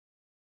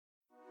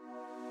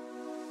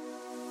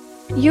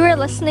You are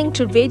listening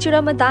to Radio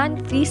Ramadan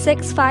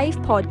 365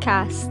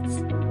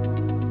 podcasts.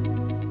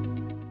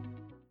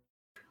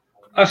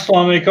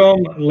 Assalamu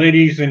alaikum,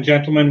 ladies and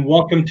gentlemen.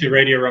 Welcome to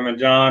Radio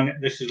Ramadan.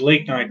 This is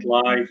Late Night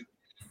Live.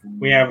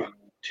 We have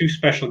two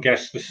special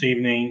guests this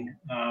evening.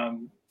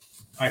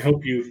 I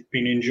hope you've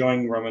been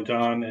enjoying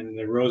Ramadan and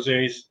the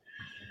rosés.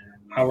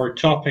 Our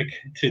topic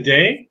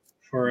today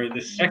for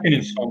the second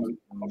installment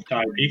of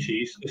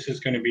diabetes, this is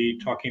going to be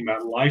talking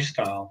about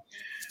lifestyle.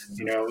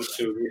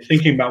 So we're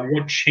thinking about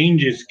what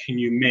changes can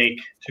you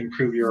make to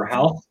improve your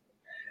health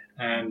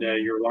and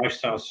your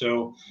lifestyle.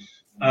 So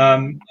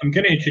I'm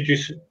going to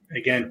introduce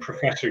again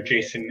Professor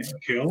Jason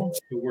Gill,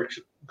 who works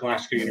at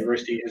Glasgow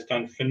University, has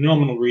done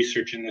phenomenal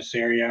research in this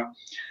area,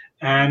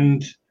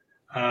 and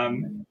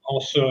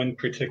also in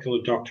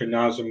particular Dr.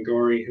 Nazim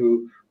Ghouri,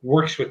 who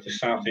works with the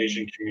South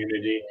Asian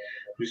community,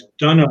 who's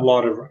done a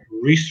lot of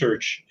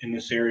research in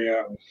this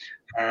area.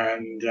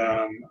 And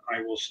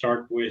I will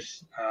start with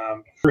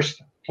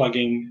first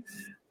plugging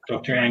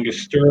Dr.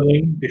 Angus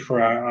Sterling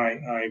before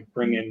I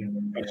bring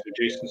in Professor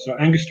Jason. So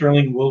Angus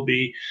Sterling will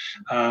be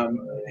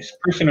this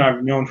person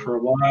I've known for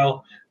a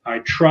while, I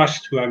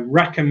trust, who I've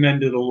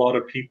recommended a lot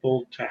of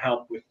people to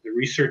help with the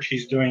research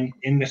he's doing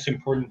in this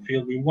important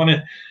field. We want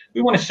to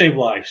save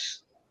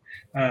lives.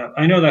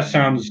 I know that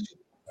sounds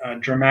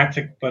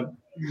dramatic, but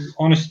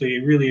honestly,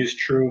 it really is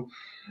true.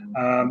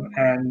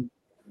 And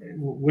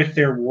with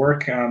their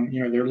work,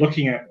 they're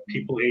looking at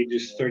people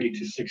ages 30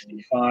 to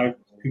 65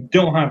 who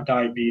don't have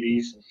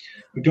diabetes,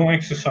 who don't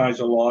exercise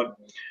a lot.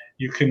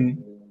 You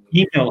can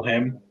email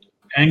him,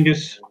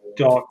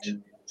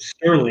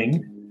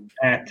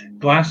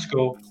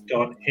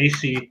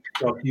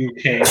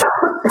 angus.sterling@glasgow.ac.uk.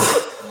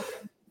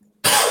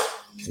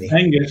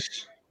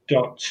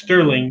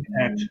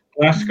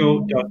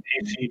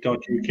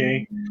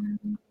 angus.sterling@glasgow.ac.uk.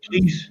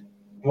 Please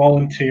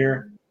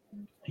volunteer.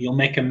 You'll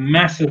make a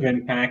massive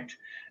impact.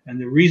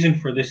 And the reason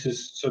for this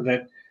is so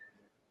that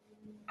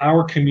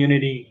our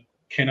community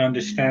can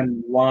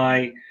understand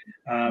why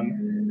our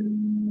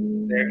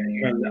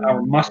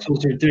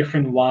muscles are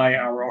different, why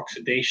our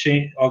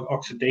oxidation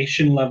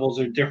levels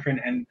are different.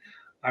 And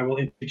I will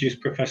introduce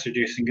Professor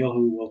Jason Gill,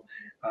 who will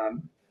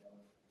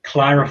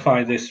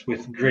clarify this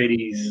with great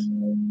ease.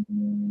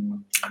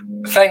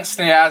 Thanks,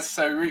 Niaz.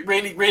 So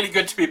really, really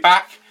good to be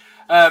back.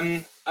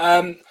 So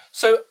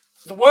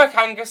the work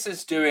Angus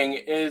is doing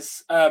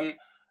is a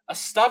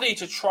study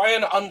to try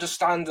and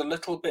understand a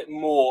little bit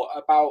more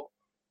about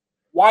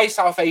why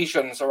South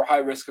Asians are at high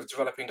risk of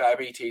developing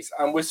diabetes,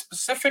 and we're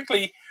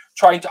specifically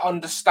trying to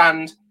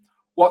understand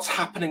what's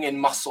happening in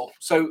muscle.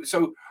 So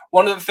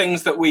one of the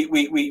things that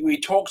we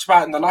talked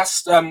about in the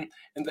last in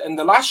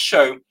the last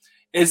show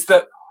is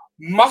that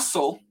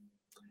muscle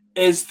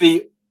is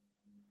the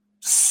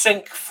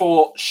sink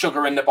for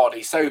sugar in the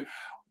body. So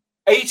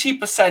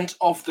 80%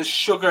 of the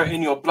sugar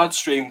in your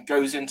bloodstream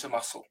goes into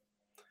muscle.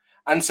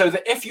 And so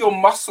that if your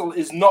muscle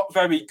is not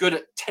very good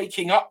at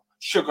taking up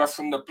sugar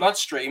from the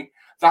bloodstream,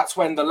 that's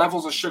when the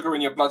levels of sugar in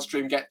your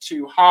bloodstream get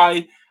too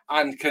high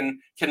and can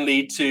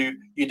lead to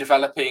you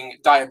developing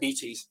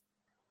diabetes.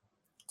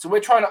 So we're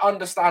trying to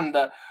understand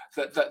the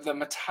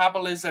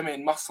metabolism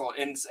in muscle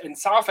in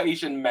South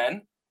Asian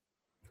men.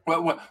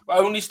 We're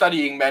only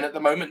studying men at the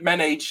moment, men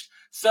aged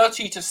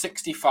 30 to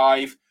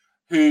 65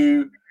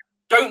 who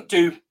don't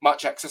do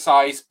much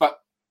exercise but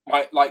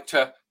might like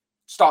to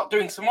start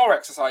doing some more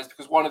exercise,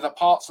 because one of the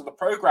parts of the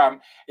program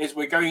is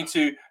we're going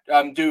to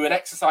do an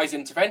exercise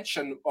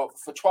intervention for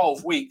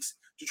 12 weeks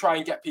to try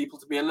and get people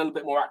to be a little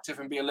bit more active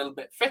and be a little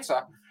bit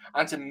fitter,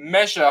 and to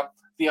measure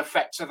the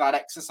effects of that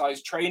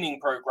exercise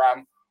training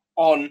program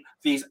on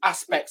these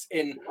aspects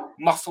in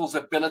muscle's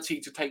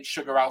ability to take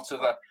sugar out of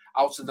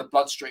the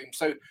bloodstream.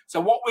 So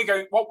what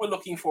we're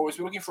looking for is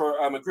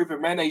a group of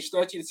men aged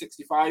 30 to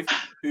 65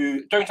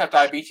 who don't have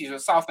diabetes, or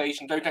South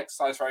Asian, don't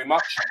exercise very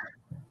much.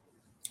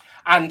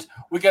 And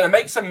we're going to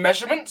make some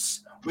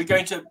measurements. We're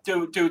going to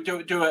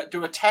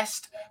do a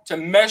test to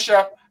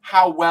measure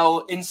how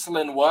well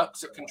insulin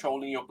works at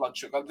controlling your blood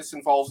sugar. This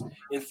involves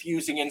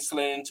infusing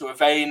insulin into a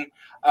vein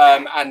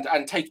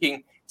and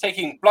taking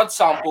blood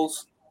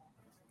samples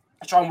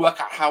to try and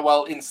work out how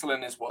well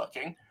insulin is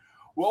working.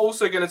 We're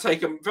also going to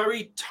take a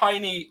very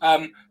tiny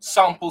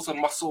samples of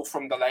muscle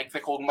from the leg.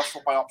 They're called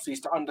muscle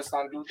biopsies, to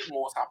understand a little bit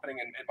more what's happening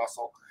in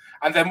muscle.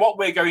 And then what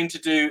we're going to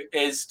do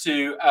is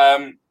to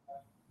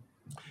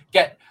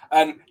get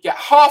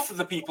half of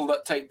the people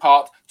that take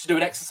part to do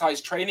an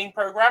exercise training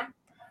program,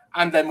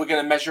 and then we're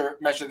going to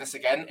measure this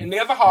again. And the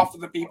other half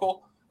of the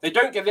people, they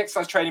don't get the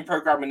exercise training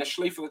program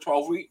initially for the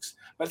 12 weeks,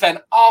 but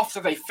then after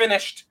they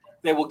finished,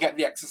 they will get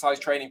the exercise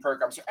training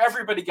program. So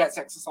everybody gets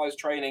exercise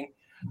training.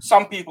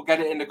 Some people get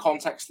it in the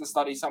context of the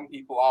study, some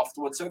people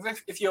afterwards. So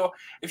if you're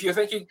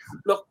thinking,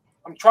 look,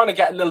 I'm trying to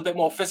get a little bit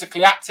more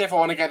physically active, I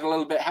want to get a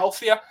little bit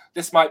healthier,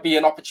 this might be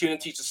an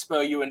opportunity to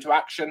spur you into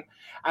action.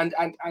 And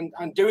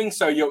doing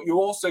so, you're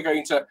also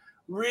going to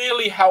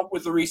really help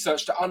with the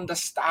research to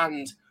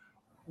understand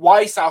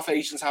why South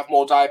Asians have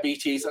more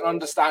diabetes and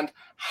understand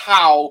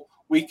how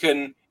we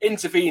can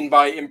intervene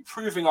by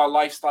improving our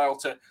lifestyle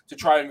to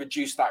try and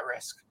reduce that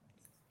risk.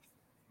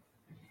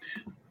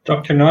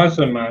 Dr.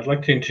 Nazem, I'd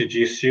like to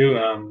introduce you.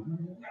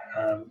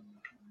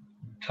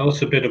 Tell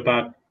us a bit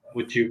about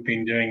what you've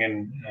been doing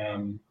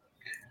and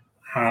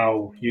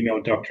how you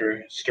know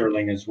Dr.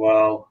 Sterling as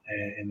well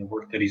and the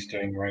work that he's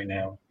doing right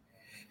now.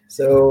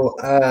 So,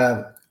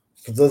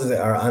 for those that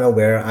are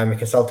unaware, I'm a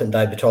consultant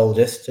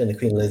diabetologist in the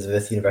Queen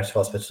Elizabeth University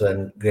Hospital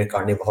and Great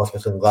Cardiac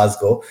Hospital in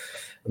Glasgow.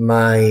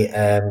 My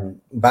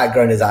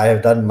background is I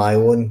have done my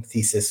own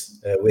thesis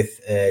with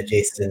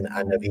Jason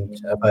and Naveed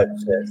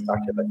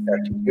started about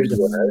 13 years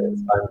ago now.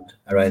 It's spanned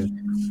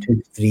around 2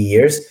 to 3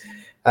 years.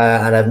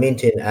 And I've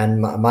maintained,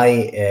 and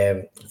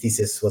my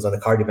thesis was on the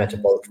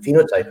cardiometabolic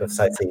phenotype of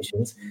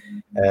cessations.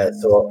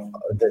 So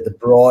the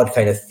broad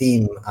kind of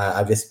theme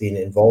I've just been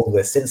involved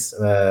with since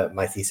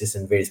my thesis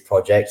in various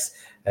projects,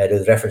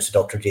 with reference to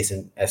Dr.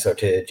 James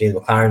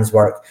McLaren's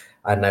work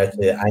and now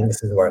to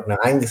Angus's work. Now,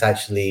 Angus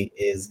actually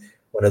is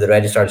one of the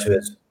registrars who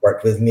has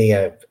worked with me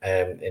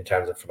in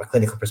terms of from a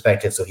clinical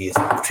perspective. So he's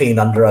trained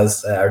under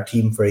us, our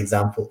team, for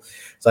example.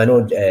 So I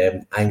know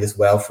Angus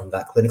well from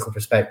that clinical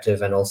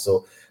perspective, and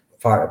also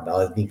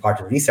being part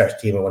of the research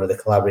team and one of the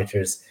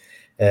collaborators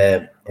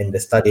in the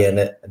study. And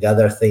the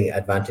other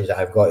advantage that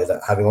I've got is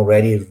that having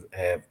already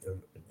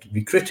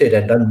recruited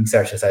and done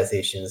research in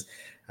cessations,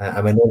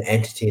 I'm a known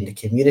entity in the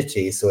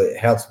community. So it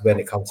helps when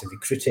it comes to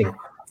recruiting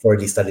for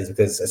these studies,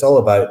 because it's all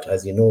about,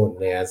 as you know,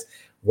 as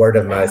word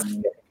of mouth,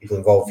 people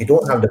involved. If you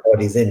don't have the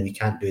bodies in, we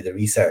can't do the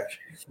research.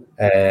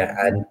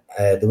 And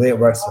the way it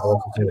works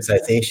with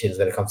cessations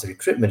when it comes to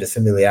recruitment is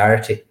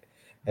familiarity.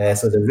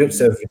 So the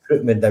routes of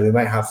recruitment that we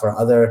might have for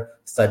other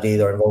studies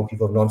or involve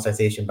people of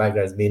non-cessation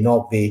backgrounds may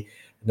not be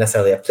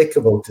necessarily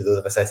applicable to those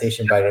of a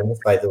cessation background.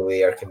 That's by the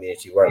way our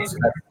community works. So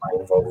that's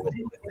my involvement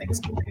with things.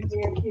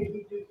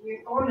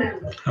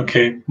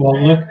 Okay, well,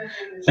 look,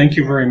 thank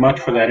you very much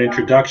for that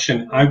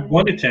introduction. I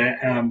wanted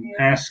to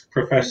ask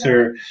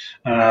Professor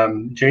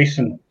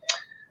Jason,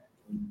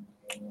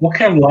 what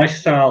kind of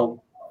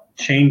lifestyle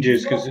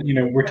changes, because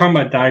we're talking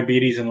about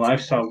diabetes and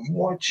lifestyle,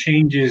 what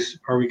changes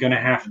are we going to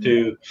have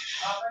to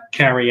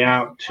carry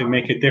out to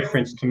make a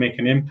difference, to make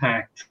an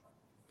impact?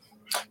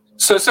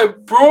 So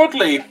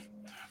broadly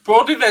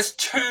there's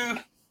two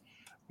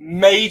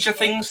major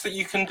things that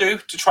you can do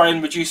to try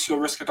and reduce your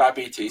risk of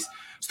diabetes.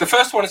 So the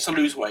first one is to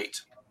lose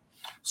weight.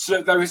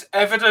 So there is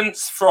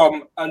evidence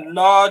from a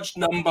large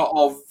number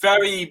of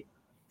very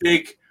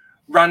big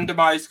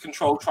randomized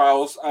control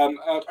trials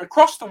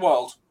across the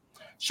world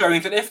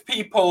showing that if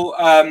people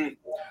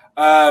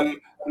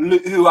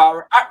who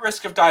are at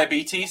risk of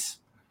diabetes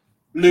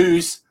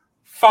lose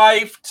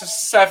 5 to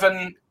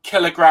 7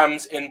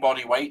 kilograms in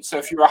body weight, so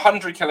if you're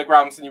 100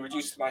 kilograms and you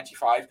reduce to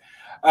 95,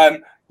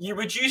 you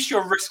reduce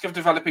your risk of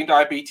developing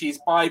diabetes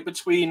by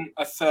between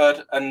a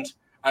third and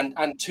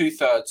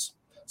 2/3.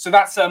 So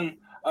that's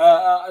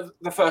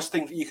the first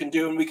thing that you can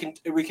do, and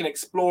we can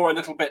explore a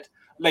little bit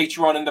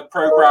later on in the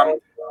program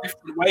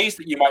different ways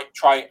that you might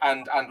try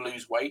and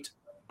lose weight.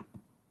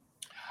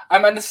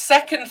 And the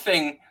second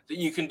thing that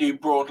you can do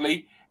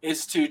broadly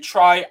is to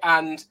try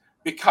and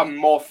become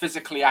more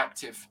physically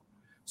active.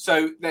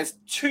 So there's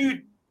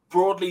two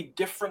broadly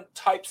different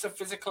types of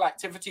physical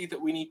activity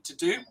that we need to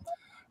do.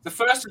 The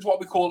first is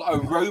what we call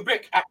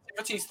aerobic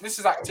activities. This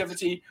is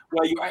activity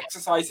where you're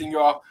exercising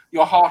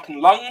your heart and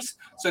lungs.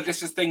 So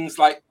this is things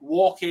like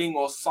walking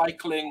or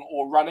cycling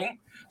or running.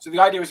 So the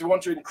idea is we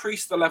want to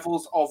increase the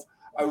levels of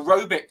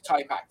aerobic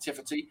type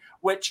activity,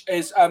 which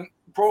is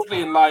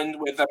broadly in line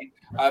with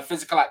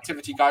physical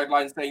activity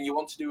guidelines saying you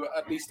want to do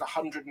at least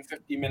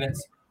 150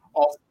 minutes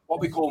of what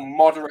we call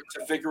moderate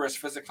to vigorous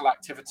physical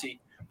activity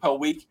per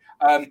week.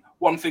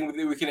 One thing that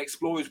we can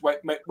explore is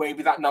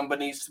maybe that number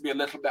needs to be a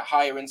little bit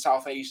higher in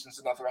South Asians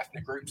and other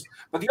ethnic groups.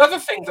 But the other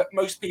thing that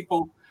most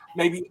people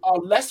maybe are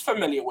less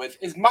familiar with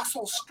is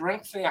muscle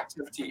strengthening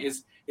activity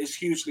is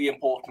hugely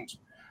important.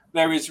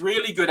 There is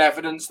really good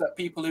evidence that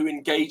people who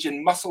engage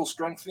in muscle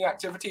strengthening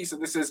activities, so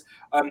this is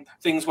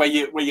things where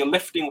you're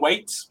lifting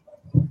weights,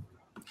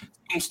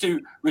 seems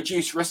to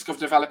reduce risk of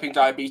developing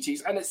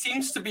diabetes, and it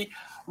seems to be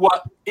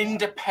work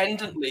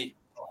independently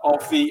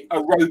of the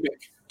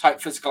aerobic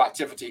type physical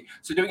activity.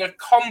 So doing a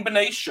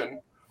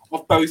combination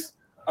of both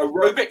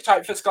aerobic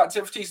type physical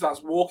activities,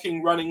 that's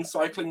walking, running,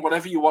 cycling,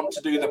 whatever you want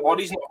to do. The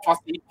body's not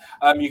fussy.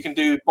 You can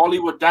do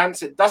Bollywood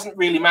dance. It doesn't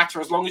really matter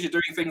as long as you're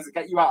doing things that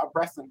get you out of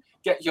breath and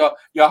get your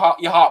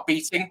heart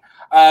beating.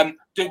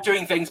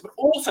 Doing things, but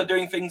also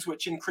doing things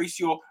which increase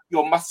your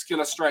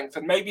muscular strength.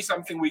 And maybe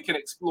something we can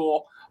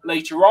explore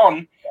later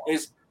on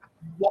is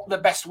what the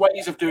best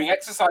ways of doing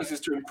exercises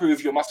to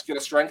improve your muscular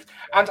strength.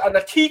 And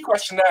the key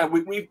question there,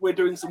 we're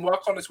doing some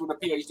work on this with a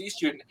PhD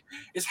student,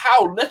 is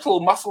how little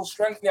muscle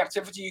strengthening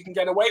activity you can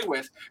get away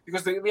with.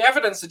 Because the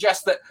evidence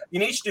suggests that you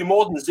need to do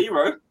more than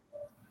zero,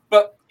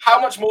 but how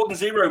much more than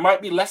zero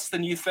might be less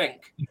than you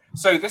think.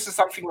 So this is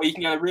something where you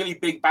can get a really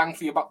big bang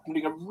for your buck from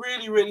doing a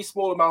really, really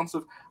small amount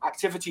of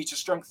activity to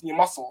strengthen your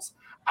muscles,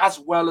 as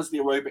well as the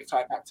aerobic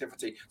type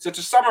activity. So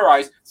to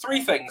summarize,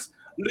 3 things: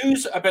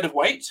 lose a bit of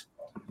weight,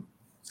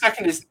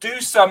 second is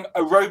do some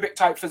aerobic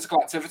type physical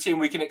activity, and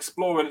we can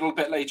explore a little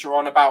bit later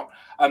on about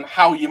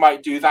how you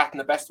might do that and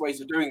the best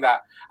ways of doing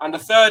that. And the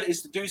third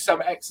is to do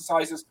some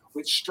exercises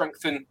which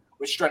strengthen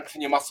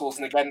your muscles.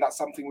 And again, that's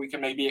something we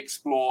can maybe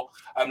explore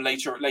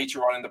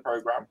later on in the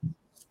program.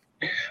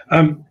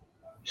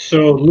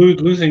 So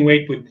losing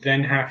weight would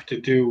then have to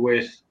do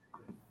with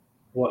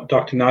what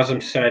Dr.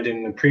 Nazem said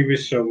in the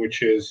previous show,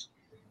 which is,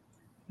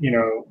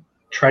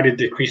 try to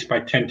decrease by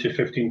 10 to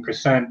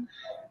 15%.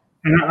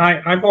 And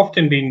I've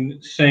often been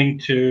saying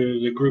to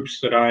the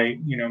groups that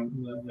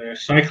the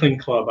cycling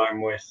club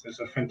I'm with, there's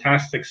a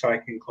fantastic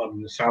cycling club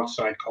in the South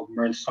Side called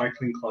Mern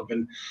Cycling Club.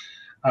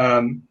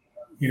 And,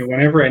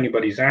 whenever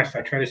anybody's asked,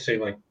 I try to say,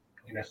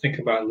 think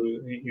about,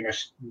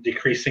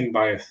 decreasing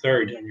by a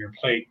third on your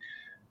plate.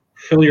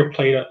 Fill your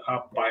plate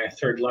up by a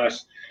third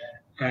less.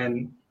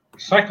 And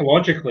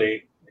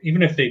psychologically,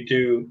 even if they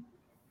do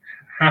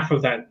half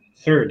of that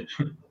third,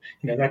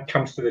 that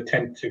comes to the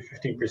 10 to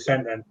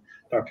 15% that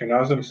Dr.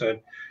 Nazem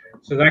said.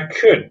 So that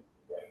could,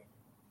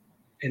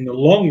 in the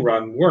long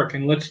run, work.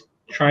 And let's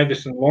try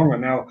this in the long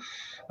run. Now,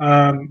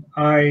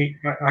 I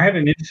had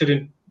an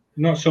incident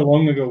not so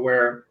long ago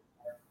where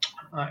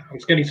I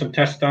was getting some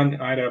tests done.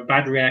 I had a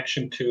bad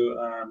reaction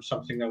to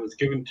something that was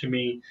given to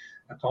me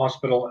at the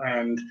hospital,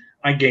 and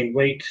I gained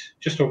weight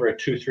just over a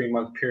 2-3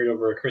 month period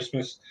over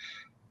Christmas.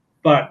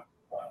 But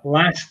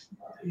last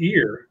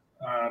year,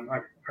 I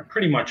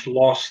pretty much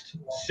lost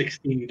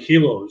 16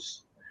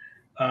 kilos.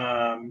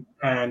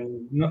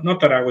 And not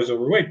that I was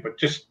overweight, but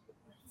just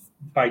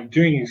by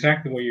doing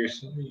exactly what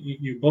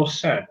you both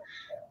said.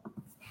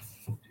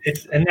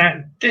 And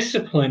that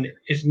discipline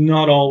is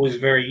not always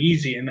very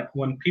easy. And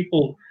when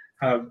people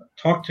have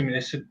talked to me, they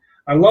said,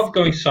 I love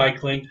going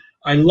cycling,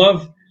 I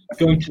love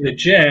going to the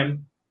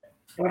gym,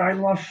 but I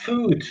love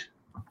food.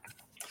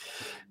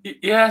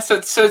 Yeah, so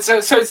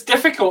it's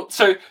difficult.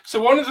 So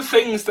one of the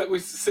things that we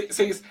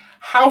see is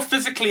how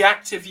physically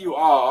active you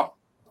are,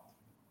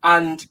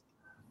 and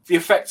the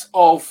effects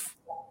of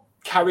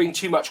carrying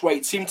too much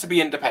weight seem to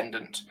be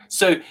independent.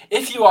 So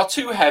if you are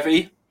too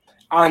heavy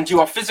and you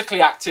are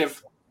physically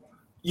active,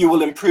 you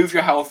will improve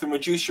your health and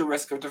reduce your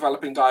risk of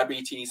developing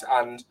diabetes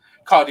and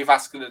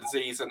cardiovascular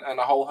disease and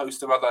a whole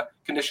host of other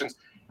conditions.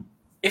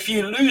 If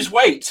you lose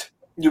weight,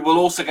 you will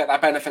also get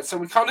that benefit. So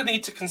we kind of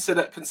need to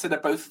consider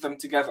both of them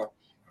together.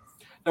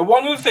 Now,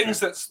 one of the things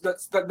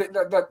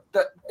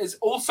that is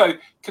also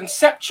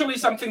conceptually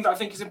something that I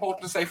think is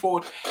important to say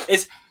forward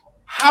is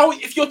how,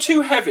 if you're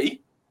too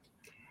heavy,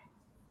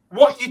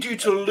 what you do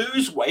to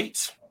lose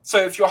weight. So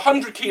if you're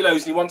 100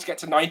 kilos and you want to get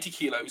to 90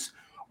 kilos,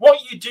 what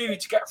you do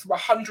to get from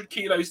 100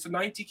 kilos to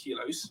 90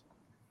 kilos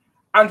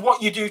and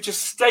what you do to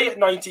stay at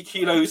 90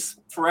 kilos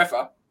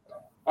forever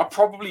are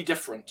probably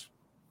different.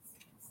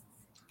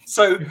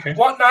 So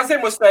what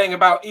Nazem was saying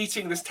about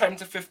eating this 10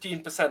 to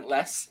 15%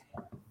 less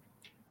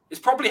is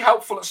probably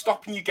helpful at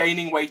stopping you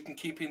gaining weight and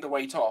keeping the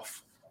weight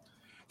off.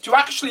 To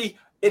actually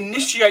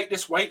initiate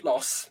this weight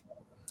loss,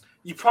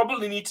 you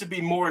probably need to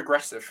be more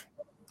aggressive.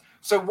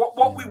 So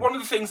one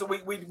of the things that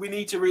we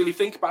need to really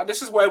think about,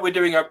 this is where we're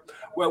doing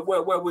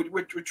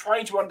we're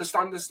trying to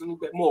understand this a little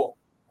bit more,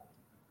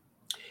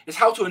 is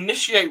how to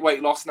initiate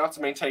weight loss and how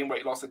to maintain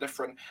weight loss are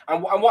different.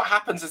 And what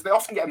happens is they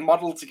often get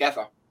muddled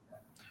together.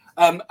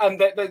 And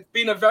there's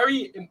been a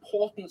very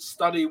important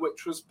study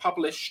which was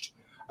published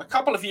a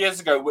couple of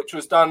years ago, which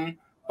was done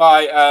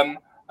by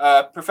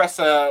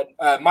Professor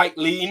Mike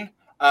Lean,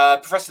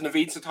 Professor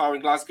Naveed Sattar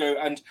in Glasgow,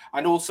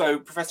 and also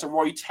Professor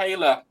Roy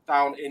Taylor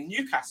down in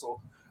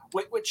Newcastle,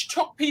 which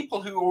took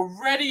people who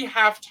already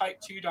have type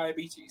 2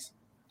 diabetes.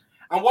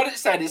 And what it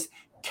said is,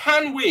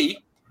 can we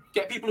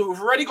get people who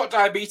have already got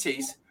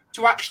diabetes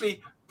to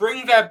actually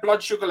bring their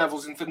blood sugar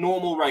levels into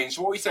normal range?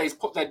 So what we say is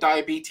put their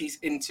diabetes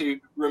into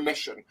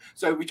remission.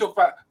 So we talk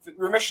about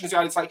remission is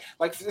it's like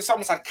if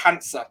someone's had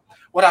cancer,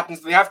 what happens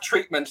is they have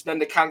treatment, then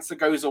the cancer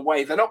goes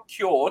away. They're not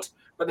cured,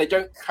 but they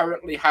don't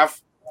currently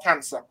have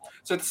cancer.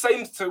 So the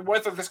same to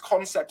whether this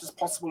concept is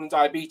possible in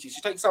diabetes.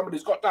 You take somebody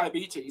who's got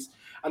diabetes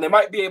and they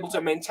might be able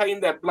to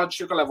maintain their blood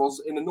sugar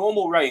levels in a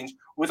normal range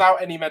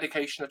without any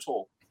medication at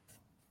all.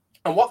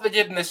 And what they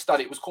did in this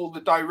study, it was called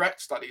the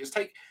DIRECT study, is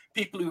take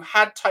people who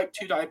had type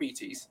 2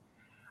 diabetes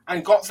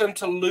and got them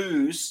to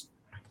lose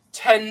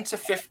 10 to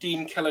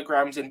 15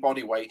 kilograms in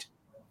body weight,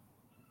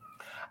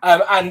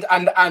 and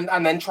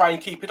then try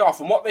and keep it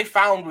off. And what they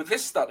found with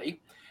this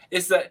study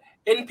is that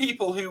in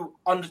people who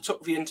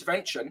undertook the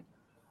intervention,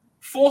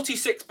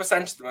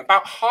 46% of them,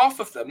 about half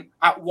of them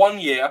at 1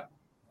 year,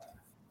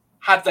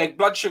 had their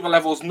blood sugar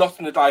levels not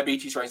in the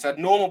diabetes range. They had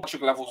normal blood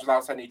sugar levels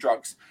without any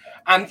drugs.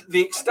 And the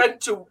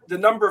extent to the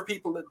number of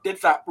people that did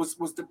that was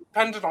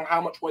dependent on how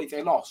much weight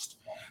they lost.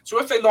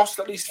 So if they lost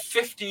at least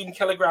 15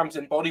 kilograms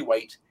in body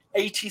weight,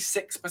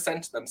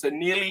 86% of them, so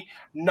nearly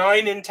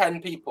 9 in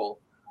 10 people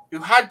who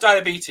had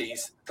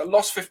diabetes that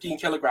lost 15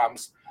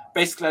 kilograms,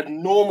 basically had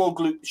normal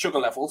sugar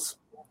levels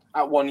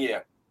at 1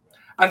 year.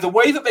 And the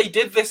way that they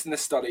did this in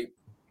this study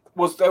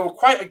was they were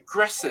quite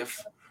aggressive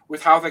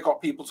with how they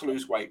got people to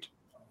lose weight.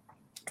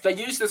 They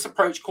used this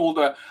approach called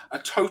a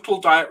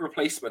total diet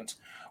replacement,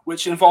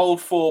 which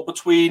involved for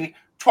between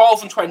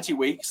 12 and 20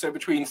 weeks, so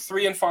between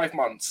 3 and 5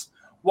 months,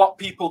 what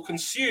people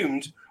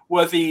consumed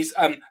were these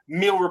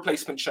meal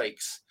replacement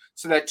shakes.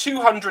 So they're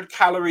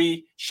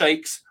 200-calorie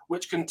shakes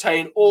which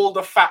contain all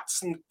the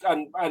fats and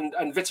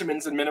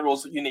vitamins and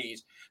minerals that you need.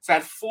 So I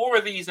had 4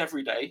 of these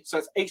every day. So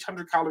it's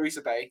 800 calories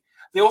a day.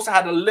 They also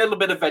had a little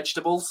bit of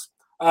vegetables.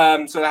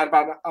 So they had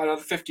about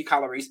another 50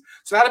 calories.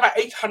 So they had about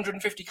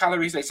 850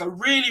 calories a day. So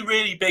really,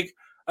 really big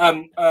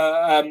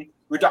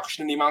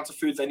reduction in the amount of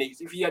food they need.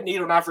 If you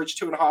need on average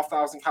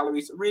 2,500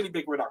 calories, a really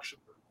big reduction.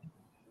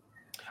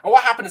 And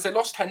what happened is they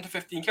lost 10 to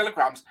 15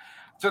 kilograms.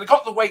 So they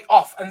got the weight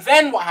off. And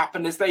then what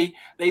happened is they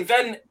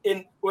then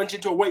went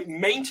into a weight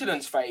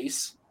maintenance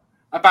phase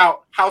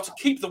about how to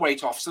keep the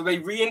weight off. So they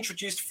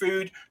reintroduced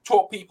food,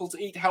 taught people to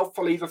eat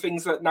healthfully, the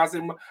things that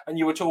Nazim and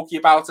you were talking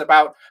about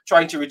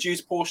trying to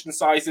reduce portion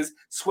sizes,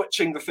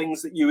 switching the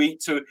things that you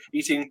eat to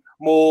eating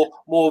more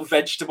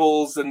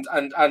vegetables and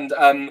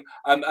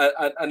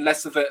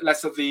less of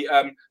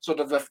the sort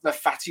of the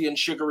fatty and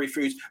sugary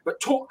foods.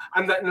 But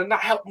and that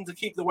helped them to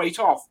keep the weight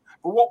off.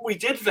 But what we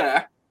did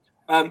there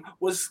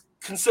was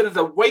consider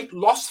the weight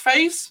loss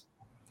phase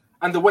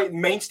and the weight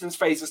maintenance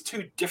phase as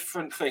 2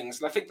 different things.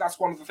 And I think that's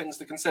one of the things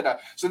to consider.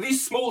 So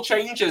these small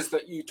changes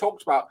that you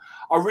talked about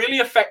are really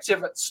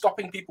effective at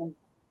stopping people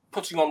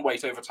putting on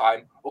weight over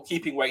time or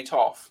keeping weight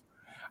off.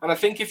 And I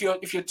think if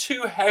you're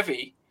too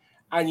heavy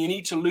and you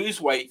need to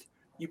lose weight,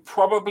 you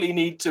probably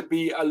need to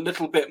be a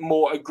little bit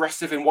more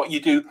aggressive in what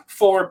you do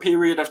for a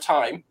period of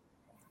time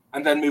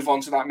and then move on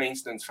to that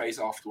maintenance phase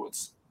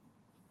afterwards.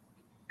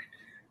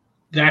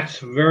 That's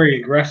very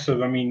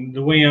aggressive. I mean,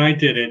 the way I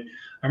did it,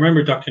 I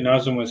remember Dr.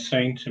 Nazim was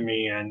saying to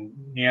me, and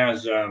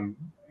Niaz, are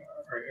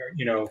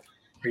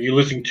you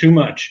losing too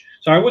much?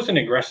 So I wasn't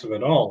aggressive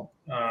at all,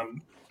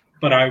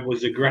 but I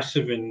was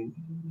aggressive in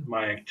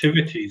my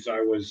activities. I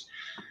was,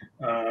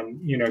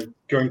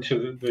 going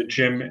to the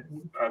gym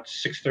at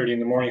 6:30 in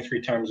the morning,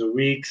 3 times a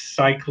week,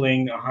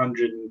 cycling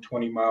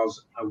 120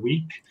 miles a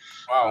week.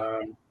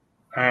 Wow.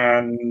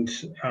 And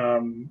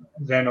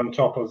then on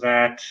top of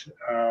that,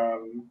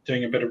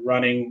 doing a bit of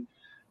running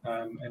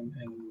and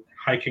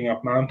hiking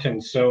up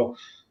mountains. So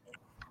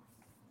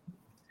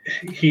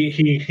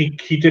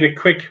he did a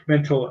quick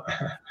mental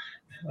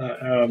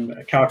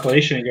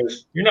calculation. He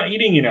goes, "You're not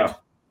eating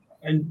enough."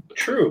 And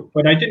true,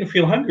 but I didn't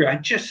feel hungry. I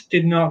just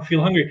did not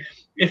feel hungry.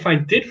 If I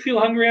did feel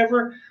hungry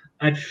ever,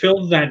 I'd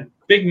fill that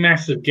big,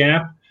 massive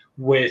gap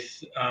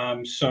with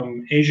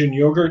some Asian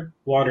yogurt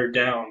watered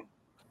down.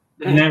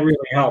 And that really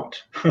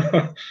helped.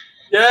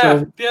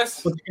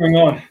 Yes. What's going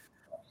on?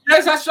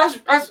 Yes,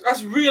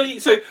 that's really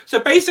so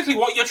basically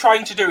what you're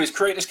trying to do is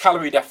create this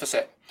calorie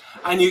deficit.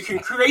 And you can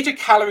create a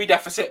calorie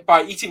deficit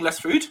by eating less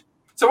food.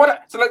 So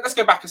let's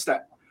go back a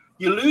step.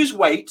 You lose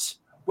weight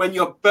when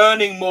you're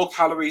burning more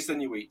calories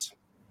than you eat.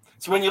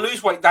 So when you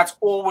lose weight, that's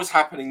always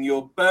happening.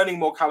 You're burning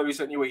more calories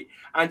than you eat.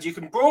 And you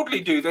can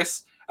broadly do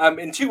this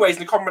in 2 ways,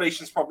 and the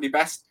combination is probably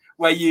best,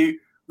 where you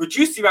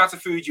reduce the amount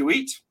of food you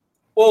eat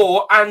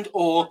or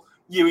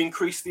you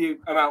increase the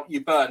amount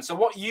you burn. So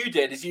what you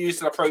did is you used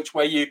an approach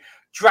where you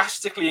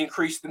drastically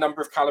increased the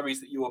number of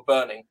calories that you were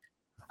burning,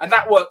 and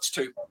that works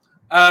too.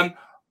 So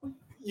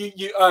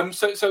you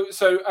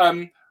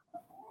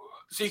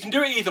can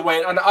do it either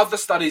way. And other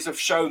studies have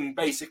shown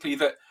basically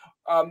that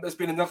there's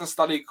been another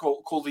study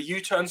called the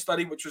U-turn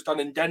study, which was done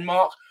in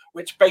Denmark,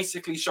 which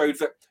basically showed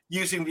that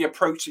using the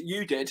approach that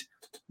you did,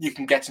 you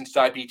can get into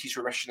diabetes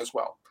remission as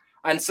well.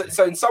 And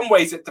so in some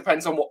ways, it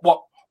depends on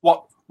what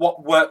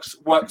works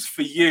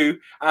for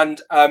you.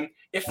 And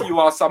if you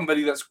are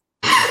somebody that's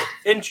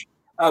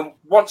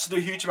wants to do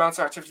huge amounts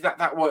of activity,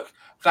 that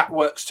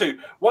works too.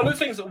 One of the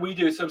things that we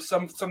do, so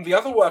some of the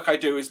other work I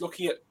do is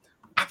looking at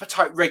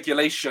appetite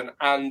regulation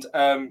and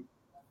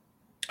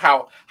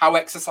how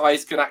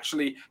exercise can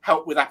actually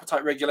help with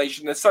appetite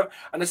regulation. There's some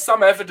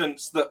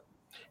evidence that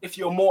if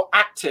you're more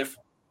active,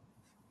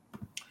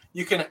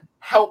 you can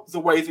help the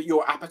way that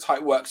your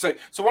appetite works. So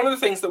one of the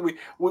things that we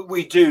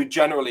do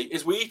generally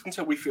is we eat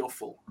until we feel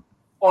full.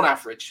 On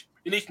average,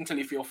 you eat until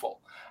you feel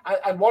full.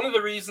 And one of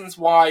the reasons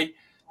why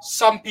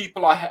some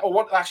people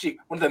one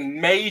of the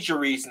major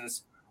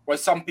reasons why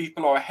some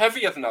people are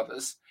heavier than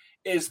others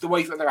is the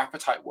way that their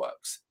appetite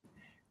works.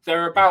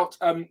 There are about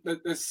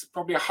there's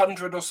probably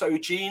 100 or so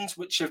genes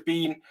which have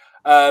been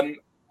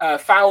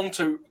found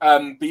to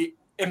be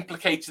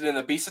implicated in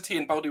obesity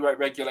and body weight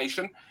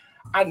regulation.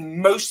 And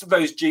most of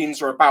those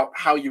genes are about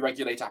how you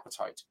regulate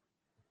appetite.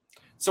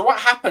 So what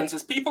happens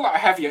is people that are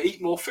heavier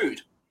eat more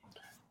food.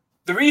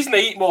 The reason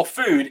they eat more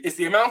food is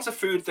the amount of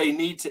food they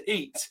need to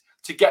eat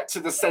to get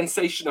to the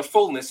sensation of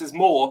fullness is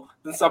more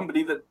than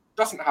somebody that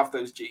doesn't have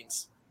those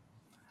genes.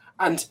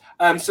 And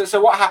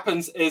so what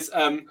happens is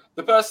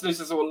the person who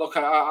says, "Oh, look,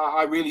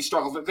 I really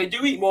struggle." They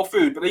do eat more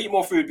food, but they eat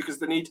more food because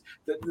they need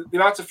the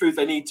amount of food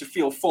they need to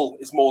feel full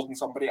is more than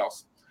somebody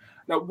else.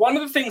 Now, one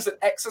of the things that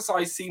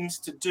exercise seems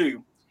to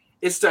do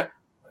is to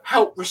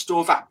help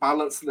restore that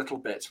balance a little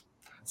bit,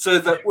 so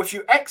that if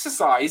you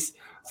exercise,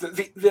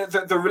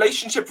 the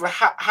relationship for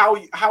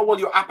how well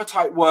your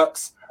appetite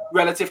works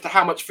relative to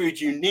how much food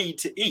you need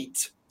to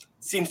eat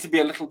seems to be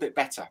a little bit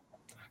better.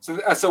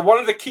 So one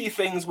of the key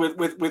things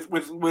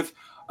with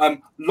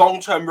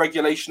long-term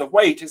regulation of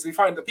weight is we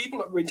find that people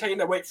that retain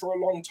their weight for a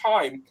long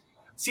time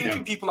seem to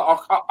be people that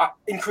are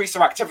increase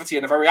their activity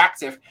and are very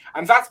active,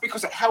 and that's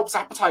because it helps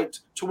appetite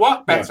to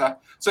work better. Yeah.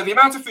 So the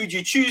amount of food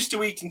you choose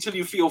to eat until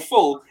you feel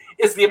full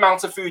is the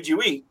amount of food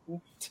you eat,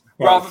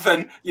 rather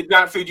than the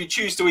amount of food you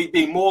choose to eat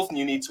being more than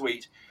you need to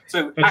eat.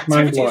 So that's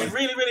activity is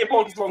really, really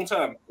important long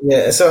term.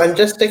 Yeah, so and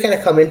just to kind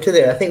of come into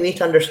there, I think we need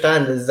to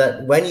understand is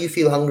that when you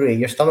feel hungry,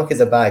 your stomach is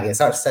a bag. It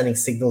starts sending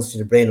signals to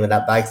the brain when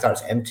that bag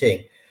starts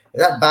emptying. If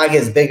that bag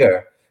is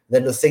bigger,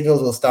 then the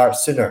signals will start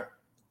sooner.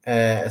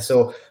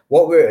 So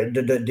what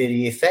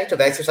the effect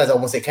of exercise,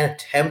 almost it kind of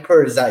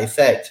tempers that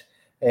effect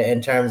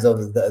in terms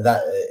of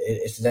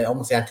it's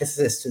almost the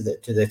antithesis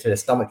to the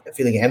stomach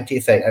feeling empty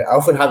effect. I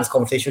often have this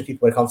conversation with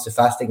people when it comes to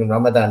fasting and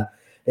Ramadan.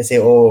 They say,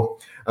 "Oh,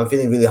 I'm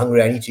feeling really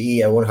hungry. I need to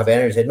eat. I won't have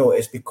energy." I say, no,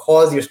 it's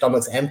because your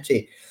stomach's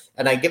empty.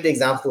 And I give the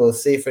example of,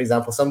 say, for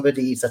example,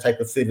 somebody eats a type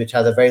of food which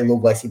has a very low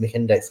glycemic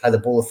index, has a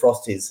bowl of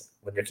Frosties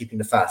when they're keeping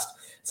the fast.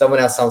 Someone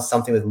else has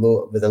something with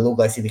a low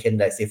glycemic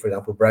index, say, for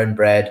example, brown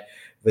bread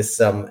with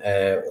some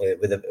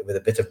with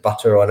a bit of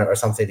butter on it or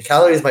something. The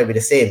calories might be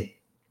the same,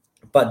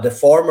 but the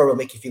former will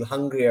make you feel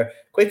hungrier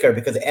quicker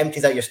because it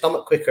empties out your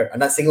stomach quicker,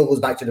 and that signal goes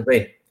back to the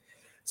brain.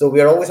 So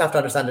we always have to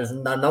understand there's a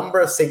number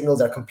of signals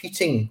that are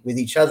competing with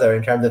each other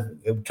in terms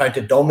of trying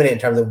to dominate in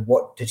terms of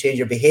what to change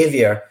your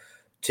behavior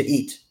to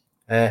eat.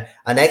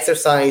 And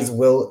exercise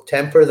will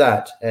temper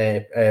that.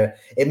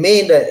 It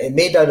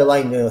may down the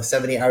line,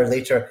 7-8 hours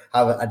later,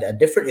 have a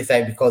different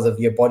effect because of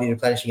your body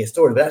replenishing its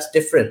stores, but that's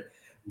different.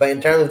 But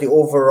in terms of the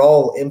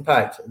overall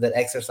impact that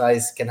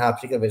exercise can have,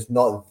 particularly if it's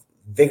not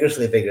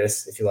vigorously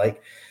vigorous, if you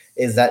like,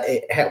 is that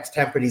it helps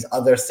temper these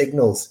other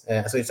signals.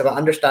 So it's about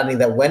understanding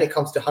that when it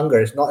comes to hunger,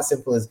 it's not as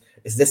simple as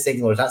is this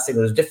signal or that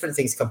signal. There's different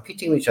things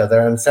competing with each other,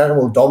 and certain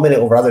will dominate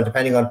over other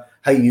depending on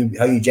how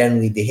you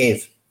generally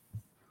behave.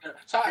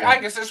 So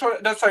Angus, sorry,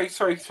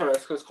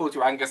 let's call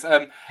you Angus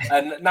and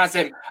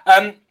Nazim.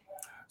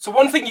 So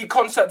one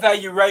concept there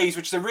you raised,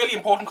 which is a really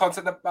important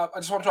concept that I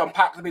just want to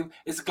unpack for people,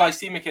 is the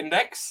glycemic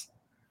index.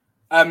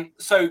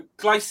 So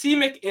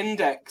glycemic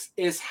index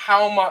is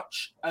how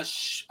much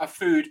a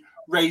food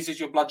raises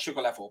your blood sugar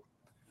level.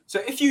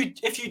 So if you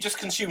just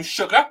consume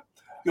sugar,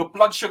 your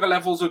blood sugar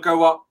levels will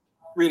go up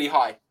really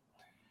high.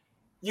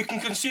 You can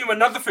consume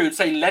another food,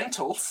 say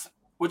lentils,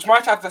 which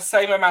might have the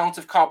same amount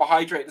of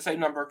carbohydrate, the same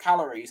number of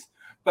calories,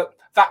 but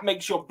that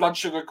makes your blood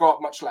sugar go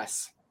up much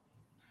less.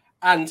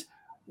 And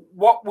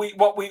what we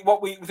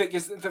think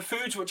is the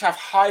foods which have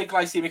high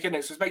glycemic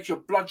index, which makes your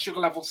blood sugar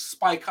levels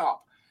spike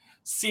up,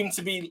 seem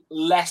to be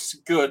less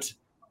good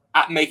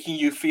at making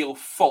you feel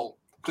full,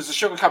 because the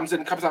sugar comes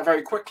out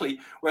very quickly,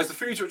 whereas the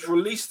foods which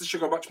release the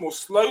sugar much more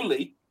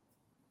slowly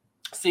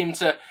seem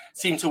to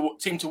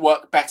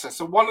work better.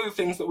 So one of the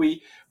things that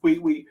we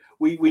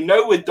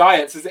know with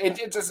diets is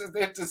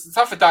it's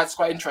stuff with diets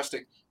quite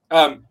interesting.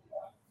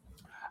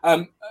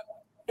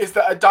 Is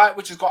that a diet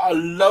which has got a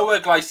lower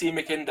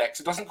glycemic index,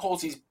 it doesn't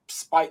cause these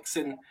spikes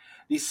in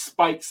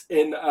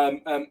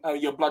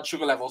your blood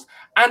sugar levels,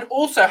 and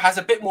also has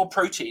a bit more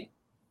protein,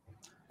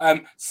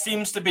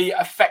 seems to be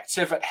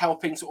effective at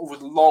helping sort of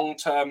with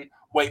long-term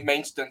weight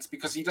maintenance,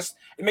 because it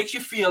makes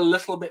you feel a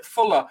little bit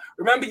fuller.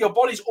 Remember, your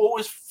body's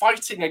always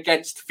fighting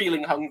against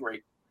feeling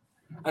hungry.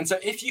 And so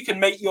if you can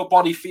make your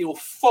body feel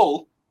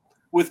full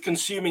with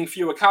consuming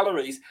fewer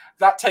calories,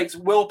 that takes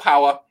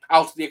willpower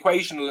out of the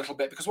equation a little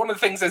bit, because one of the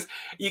things is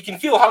you can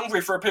feel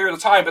hungry for a period of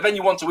time, but then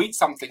you want to eat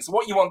something. So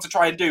what you want to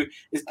try and do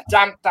is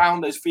damp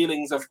down those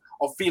feelings of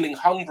feeling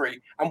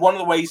hungry. And one of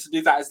the ways to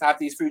do that is to have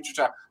these foods which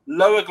are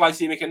lower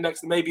glycemic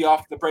index, and maybe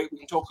after the break we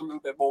can talk a little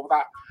bit more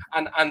about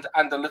that,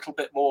 and a little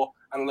bit more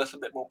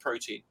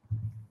protein.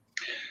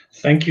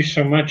 Thank you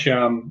so much.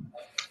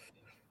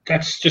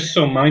 That's just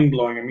so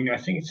mind-blowing. I mean, I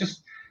think it's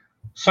just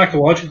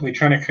psychologically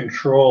trying to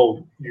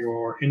control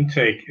your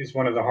intake is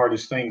one of the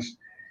hardest things.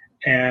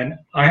 And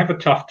I have a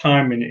tough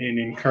time in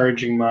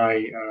encouraging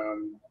my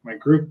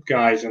group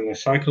guys in the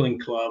cycling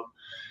club.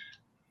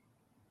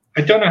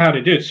 I don't know how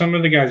to do it. Some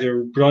of the guys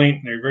are brilliant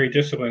and they're very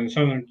disciplined. And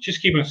some of them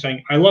just keep on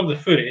saying, I love the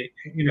food.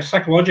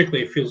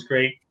 Psychologically, it feels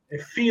great.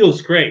 It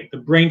feels great. The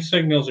brain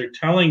signals are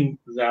telling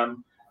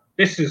them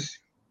this is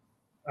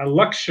a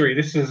luxury.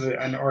 This is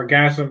an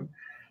orgasm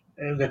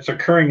that's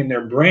occurring in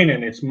their brain,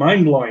 and it's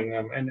mind-blowing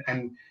them.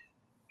 And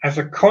as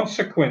a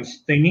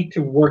consequence, they need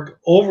to work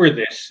over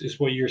this, is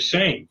what you're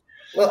saying.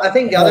 Well, I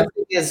think the other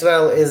thing as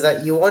well is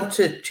that you want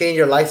to change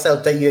your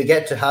lifestyle that you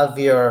get to have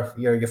your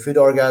food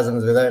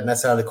orgasms without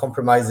necessarily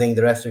compromising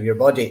the rest of your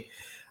body.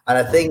 And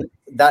I think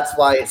that's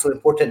why it's so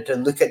important to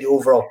look at the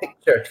overall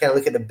picture, to kind of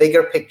look at the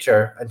bigger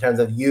picture in terms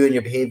of you and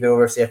your behavior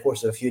over, say, a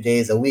course of a few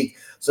days, a week.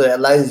 So it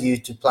allows you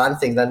to plan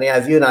things. And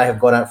as you and I have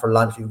gone out for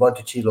lunch, we've gone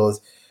to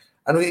Chilo's,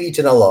 and we've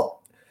eaten a lot.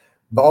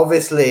 But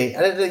obviously,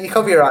 and you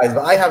cover your eyes,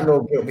 but I have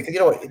no guilt, because,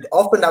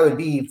 often that would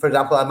be, for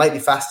example, I might be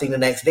fasting the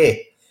next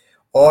day,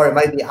 or it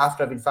might be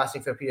after I've been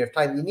fasting for a period of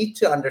time. You need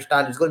to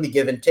understand there's going to be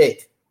give and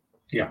take.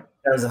 Yeah.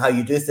 In terms of how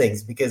you do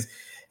things, because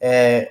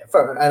and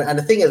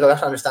the thing is, we have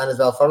to understand as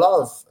well, for a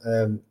lot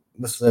of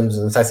Muslims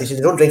and South Asians,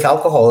 they don't drink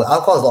alcohol.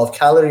 Alcohol has a lot of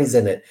calories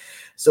in it.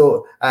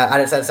 So,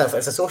 and it's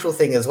a social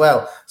thing as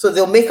well. So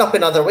they'll make up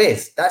in other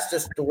ways. That's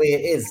just the way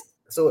it is.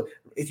 So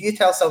if you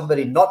tell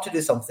somebody not to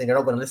do something, they're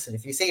not going to listen.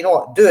 If you say, you know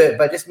what, do it,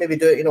 but just maybe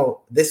do it,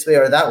 this way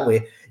or that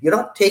way, you're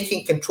not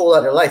taking control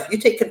of their life. You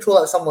take control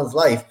of someone's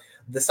life,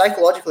 the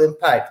psychological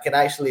impact can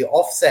actually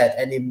offset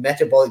any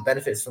metabolic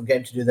benefits from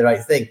getting to do the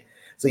right thing.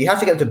 So you have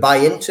to get them to buy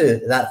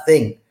into that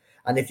thing.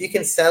 And if you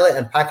can sell it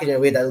and package it in a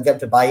way that will get them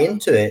to buy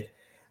into it,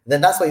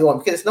 then that's what you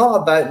want. Because it's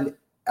not about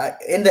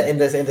in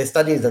the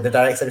studies of the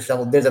direct study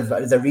example, there's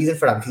a reason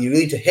for that, because you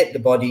really need to hit the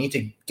body, you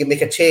need to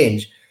make a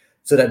change,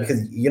 so that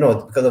because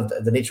of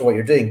the nature of what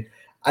you're doing.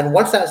 And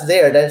once that's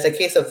there, then it's a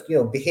case of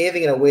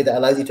behaving in a way that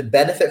allows you to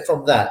benefit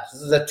from that.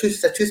 So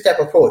there's a two-step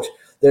approach.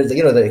 There's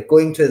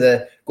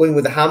the going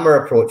with the hammer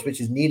approach, which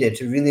is needed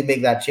to really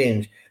make that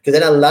change, to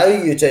then allow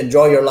you to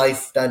enjoy your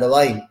life down the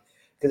line.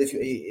 Because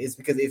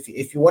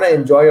if you want to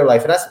enjoy your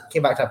life, and that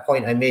came back to a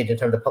point I made in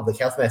terms of public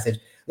health message,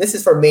 this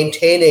is for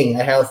maintaining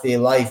a healthy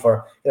life,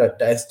 or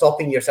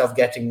stopping yourself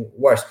getting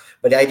worse.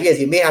 But the idea is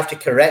you may have to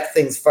correct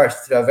things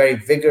first through a very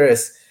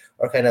vigorous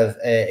or kind of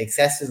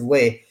excessive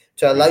way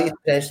to allow you to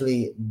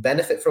potentially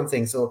benefit from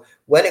things. So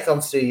when it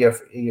comes to your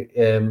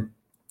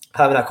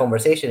having that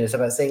conversation, it's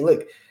about saying,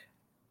 look,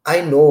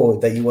 I know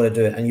that you want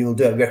to do it and you will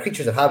do it. We are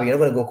creatures of habit. You're not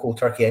going to go cold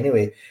turkey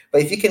anyway.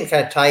 But if you can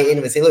kind of tie it in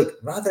and say, look,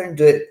 rather than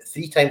do it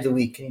 3 times a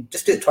week, can you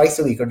just do it twice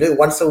a week, or do it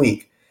once a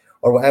week,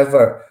 or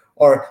whatever?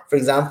 Or, for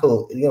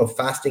example,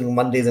 fasting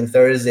Mondays and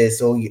Thursdays,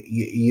 so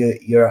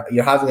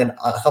you're having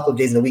a couple of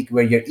days in a week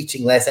where you're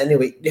eating less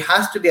anyway. There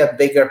has to be a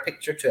bigger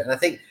picture to it. And I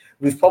think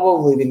we've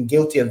probably been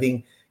guilty of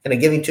being kind of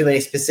giving too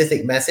many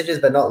specific messages,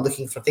 but not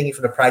thinking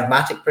from a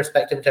pragmatic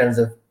perspective in terms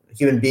of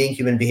human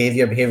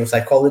behavior, behavioral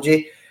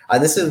psychology.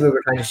 And this is where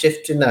we're trying to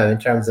shift to now, in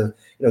terms of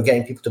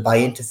getting people to buy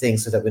into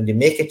things, so that when they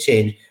make a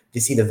change,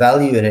 they see the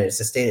value in it.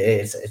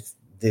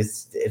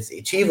 It's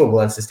achievable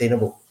and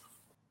sustainable.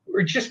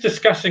 We're just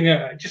discussing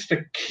just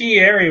a key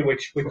area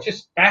which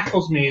just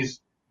baffles me is,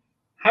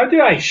 how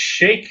do I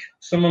shake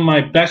some of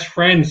my best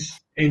friends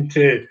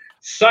into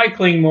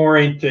cycling more,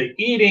 into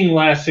eating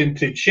less,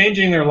 into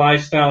changing their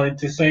lifestyle,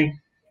 into saying,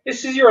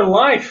 this is your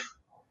life.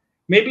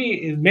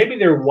 Maybe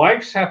their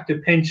wives have to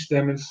pinch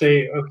them and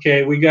say,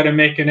 okay, we got to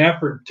make an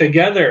effort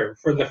together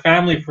for the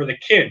family, for the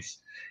kids,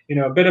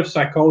 a bit of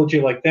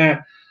psychology like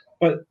that.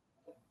 But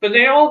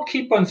they all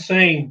keep on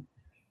saying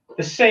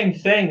the same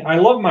thing. I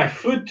love my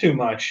food too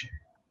much.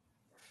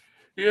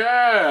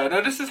 Yeah,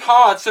 no, this is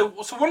hard. So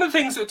one of the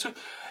things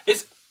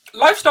is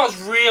lifestyle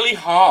is really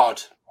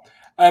hard.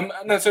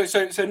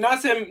 So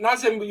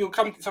Nazim, you'll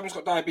come. Someone's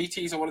got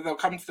diabetes or whatever. They'll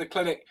come to the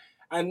clinic.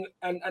 And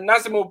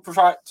Nazim will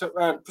prescribe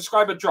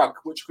a drug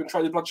which will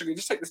control your blood sugar. You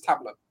just take this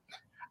tablet.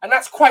 And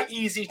that's quite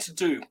easy to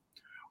do.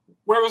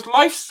 Whereas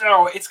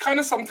lifestyle, it's kind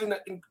of something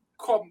that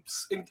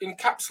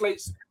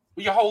encapsulates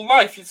your whole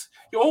life.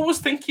 You're always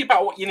thinking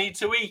about what you need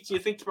to eat. You're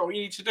thinking about what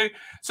you need to do.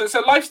 So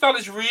lifestyle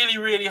is really,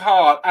 really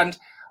hard. And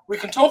we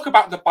can talk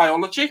about the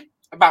biology,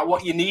 about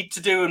what you need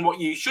to do and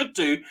what you should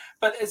do.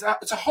 But it's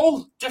a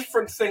whole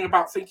different thing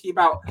about thinking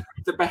about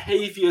the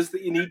behaviors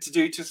that you need to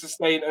do to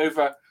sustain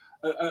over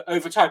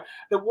time.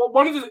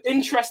 One of the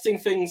interesting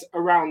things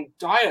around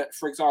diet,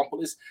 for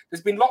example, is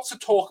there's been lots of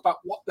talk about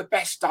what the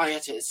best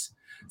diet is.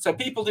 So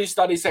people do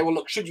studies say, well,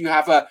 look, should you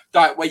have a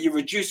diet where you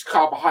reduce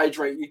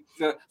carbohydrate,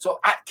 the sort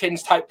of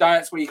Atkins type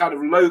diets where you kind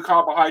of low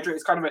carbohydrate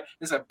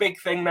is a big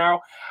thing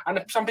now.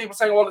 And some people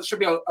say, well, it should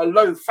be a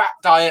low fat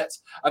diet,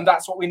 and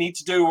that's what we need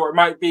to do, or it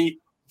might be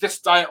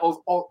this diet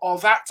or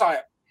that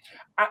diet.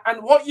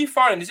 And what you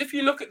find is, if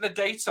you look at the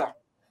data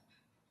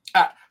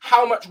at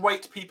how much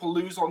weight people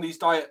lose on these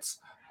diets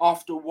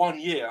after 1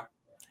 year,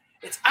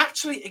 it's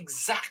actually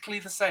exactly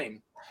the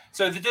same.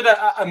 So they did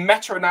a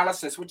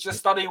meta-analysis, which is a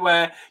study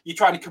where you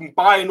try to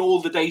combine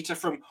all the data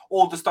from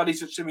all the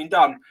studies which have been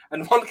done.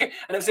 And it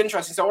was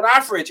interesting. So on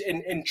average,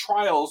 in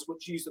trials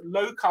which use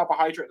low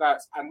carbohydrate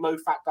diets and low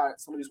fat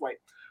diets to lose weight,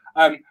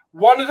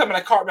 one of them, and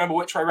I can't remember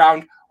which way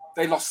around,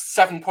 they lost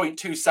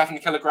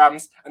 7.27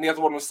 kilograms, and the other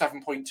one was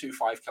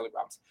 7.25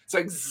 kilograms. So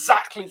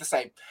exactly the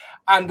same.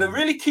 And the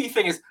really key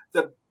thing is,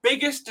 the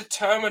biggest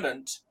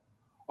determinant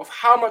of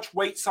how much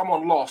weight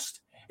someone lost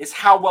is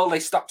how well they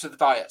stuck to the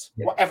diet,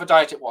 whatever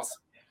diet it was.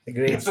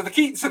 Agreed. So the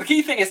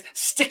key thing is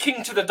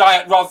sticking to the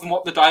diet rather than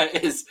what the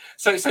diet is.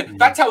 So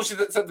that tells you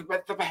that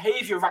the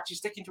behavior of actually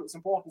sticking to it is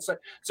important.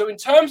 So in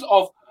terms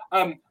of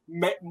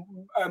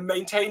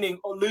maintaining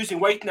or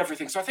losing weight and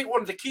everything, so I think one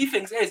of the key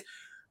things is,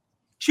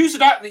 choose a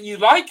diet that you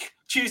like.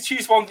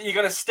 Choose one that you're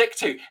going to stick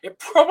to. It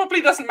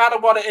probably doesn't matter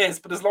what it is,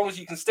 but as long as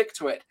you can stick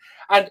to it.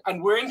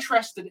 And we're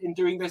interested in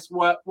doing this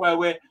work where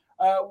we're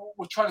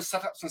trying to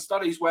set up some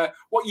studies where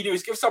what you do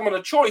is give someone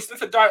a choice. If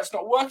the diet's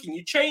not working,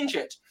 you change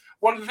it.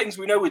 One of the things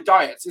we know with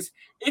diets is,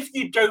 if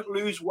you don't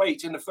lose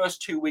weight in the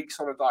first 2 weeks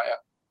on a diet,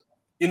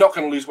 you're not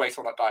going to lose weight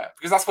on that diet,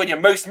 because that's when you're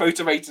most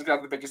motivated to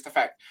have the biggest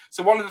effect.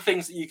 So one of the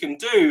things that you can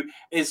do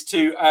is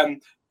to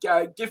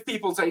give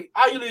people, say,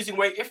 are you losing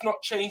weight? If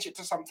not, change it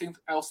to something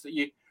else that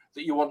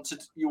you want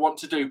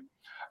to do.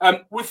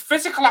 With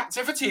physical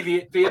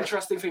activity, the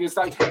interesting thing is,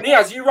 like,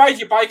 Niaz, you ride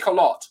your bike a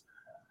lot.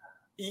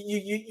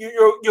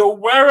 You're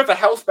aware of the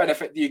health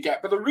benefit that you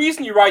get, but the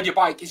reason you ride your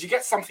bike is you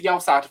get something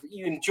else out of it.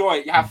 You enjoy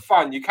it, you have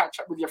fun, you catch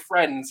up with your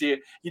friends, you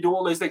do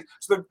all those things.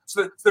 So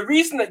the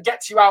reason that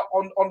gets you out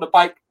on the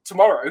bike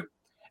tomorrow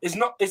is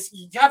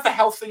you have the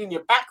health thing in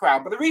your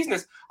background, but the reason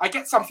is I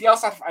get something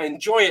else out of it. I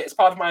enjoy it. It's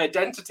part of my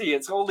identity.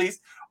 It's all these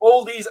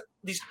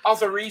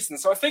other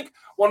reasons. So I think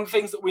one of the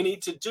things that we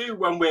need to do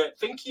when we're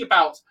thinking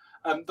about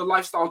the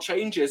lifestyle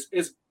changes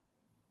is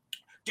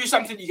do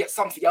something you get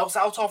something else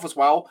out of as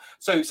well.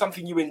 So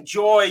something you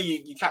enjoy,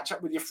 you catch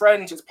up with your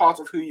friends, it's part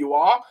of who you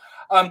are.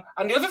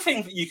 And the other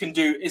thing that you can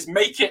do is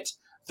make it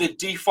the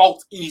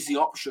default easy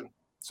option.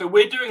 So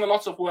we're doing a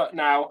lot of work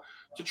now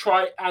to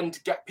try and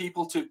get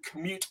people to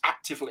commute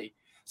actively.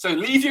 So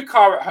leave your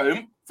car at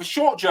home for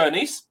short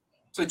journeys.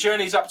 So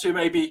journeys up to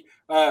maybe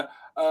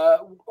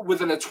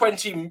within a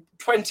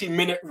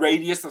 20-minute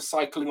radius of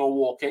cycling or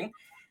walking.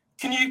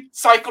 Can you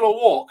cycle or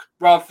walk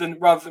rather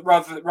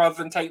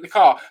than take the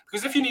car?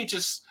 Because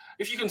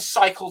if you can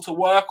cycle to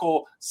work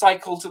or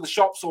cycle to the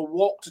shops or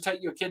walk to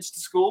take your kids to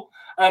school,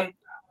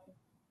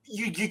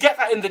 you get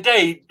that in the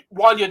day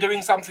while you're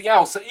doing something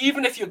else. So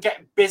even if you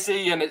get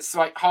busy and it's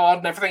like hard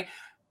and everything,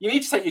 you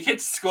need to take your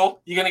kids to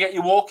school. You're going to get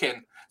your walk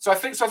in. So I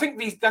think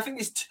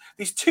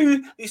these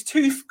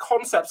two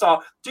concepts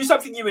are: do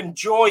something you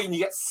enjoy and you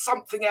get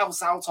something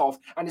else out of,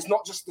 and it's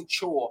not just the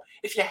chore.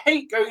 If you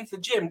hate going to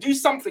the gym, do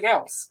something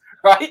else,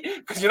 right?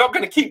 Because you're not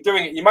going to keep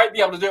doing it. You might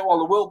be able to do it while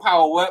the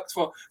willpower works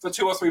for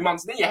 2 or 3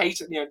 months, and then you hate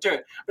it and you don't do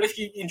it. But if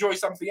you enjoy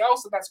something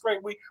else, then that's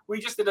great.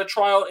 We just did a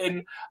trial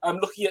in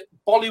looking at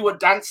Bollywood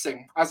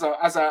dancing as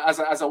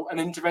an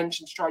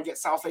intervention to try and get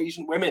South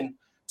Asian women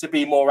to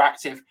be more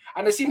active,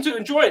 and they seem to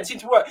enjoy it. It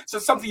seems to work. So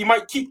it's something you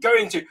might keep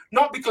going to,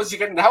 not because you're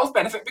getting the health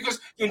benefit, because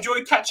you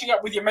enjoy catching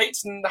up with your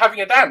mates and having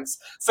a dance.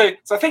 So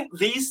I think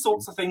these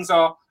sorts of things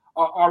are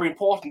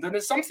important, and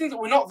it's something that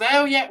we're not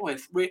there yet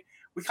with. We're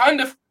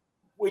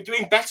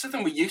doing better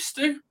than we used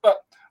to,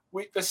 but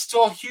there's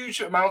still a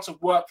huge amount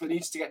of work that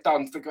needs to get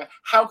done to figure out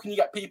how can you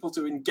get people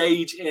to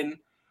engage in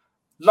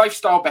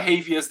lifestyle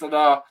behaviors that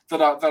are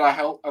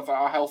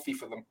healthy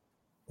for them.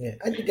 Yeah,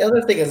 and the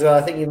other thing as well,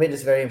 I think you made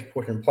this very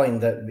important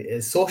point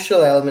that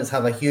social elements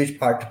have a huge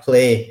part to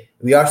play.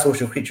 We are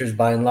social creatures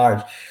by and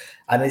large,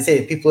 and they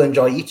say people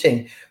enjoy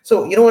eating.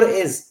 So you know what it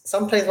is?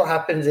 Sometimes what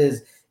happens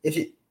is, if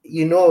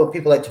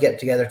people like to get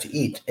together to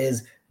eat,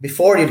 is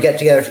before you'd get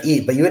together to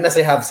eat, but you wouldn't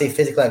necessarily have, say,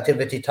 physical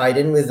activity tied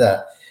in with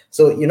that.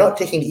 So you're not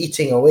taking the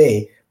eating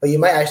away, but you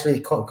might actually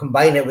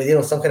combine it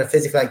with some kind of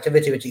physical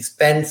activity which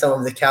expends some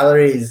of the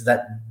calories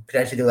that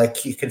potentially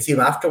you consume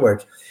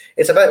afterwards.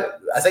 It's about,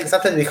 I think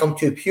sometimes we become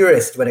too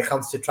purist when it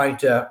comes to trying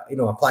to,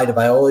 apply to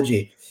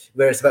biology,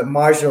 where it's about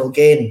marginal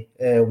gain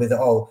with it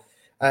all.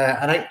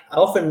 And I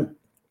often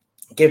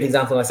give the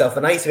example of myself.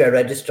 When I used to be a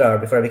registrar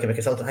before I became a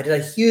consultant, I did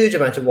a huge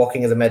amount of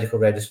walking as a medical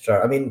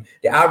registrar. I mean,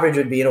 the average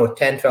would be,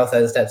 10,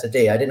 12,000 steps a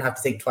day. I didn't have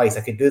to think twice.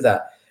 I could do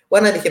that.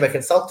 When I became a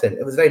consultant,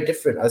 it was very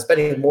different. I was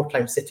spending more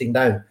time sitting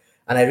down.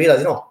 And I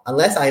realized,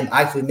 unless I'm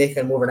actually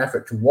making more of an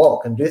effort to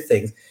walk and do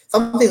things,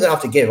 some things I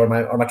have to give, or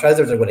my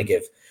trousers are going to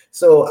give.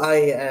 So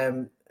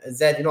I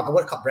said, I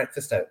want to cut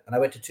breakfast out, and I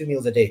went to 2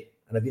 meals a day,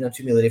 and I've been on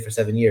 2 meals a day for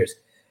 7 years.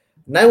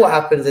 Now what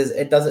happens is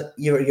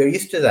you're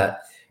used to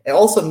that. It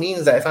also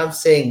means that if I'm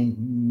saying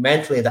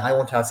mentally that I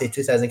want to have, say,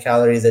 2,000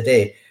 calories a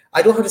day,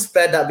 I don't have to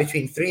spread that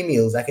between 3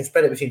 meals. I can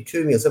spread it between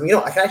 2 meals. So,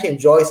 I can actually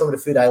enjoy some of the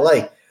food I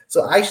like.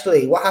 So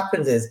actually what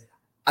happens is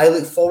I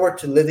look forward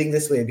to living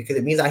this way because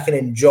it means I can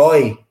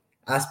enjoy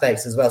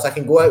aspects as well. So I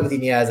can go out with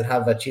Niaz and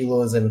have a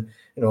Chilos and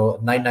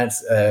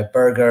 99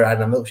 burger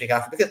and a milkshake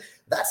after, because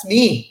that's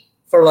me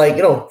for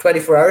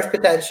 24 hours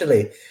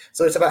potentially.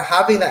 So it's about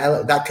having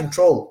that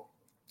control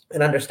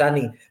and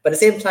understanding. But at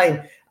the same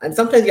time, and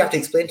sometimes you have to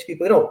explain to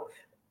people,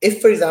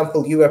 if for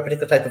example you wear a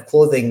particular type of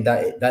clothing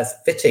that's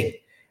fitting,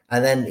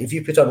 and then if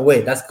you put on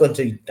weight, that's going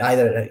to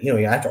either you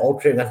have to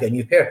alter it and have to get a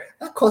new pair.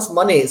 That costs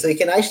money. So you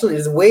can actually,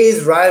 there's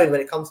ways round when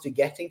it comes to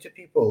getting to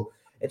people.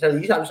 In terms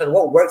of, you have to understand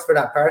what works for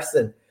that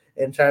person.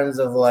 In terms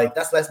of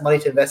that's less money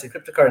to invest in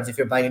cryptocurrency if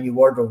you're buying a new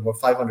wardrobe for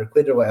 500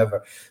 quid or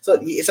whatever. So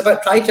it's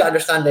about trying to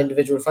understand the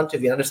individual in front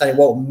of you and understanding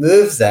what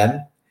moves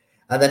them,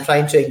 and then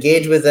trying to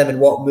engage with them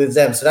and what moves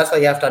them. So that's why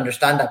you have to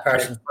understand that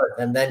person first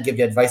and then give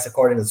you advice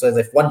accordingly. So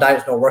if one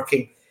diet's not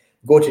working,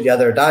 go to the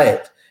other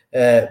diet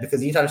because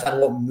you need to understand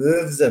what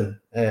moves them.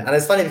 And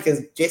it's funny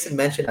because Jason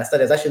mentioned that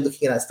study. I was actually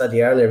looking at that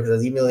study earlier because I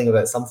was emailing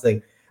about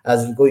something. I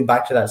was going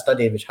back to that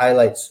study which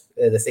highlights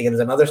this thing. And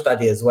there's another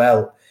study as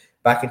well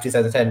back in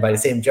 2010 by the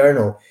same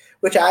journal,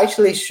 which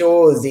actually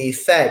shows the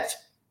effect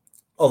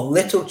of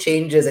little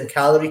changes in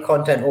calorie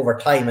content over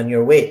time and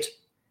your weight.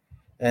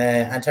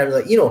 In terms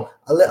of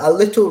a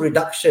little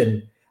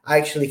reduction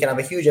actually can have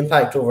a huge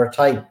impact over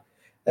time.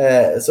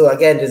 So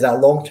again, there's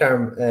that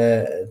long-term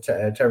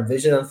term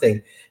vision on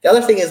thing. The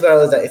other thing as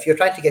well is that if you're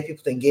trying to get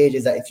people to engage,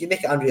 is that if you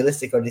make it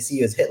unrealistic or they see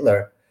you as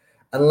Hitler,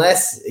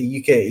 unless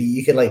you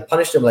can like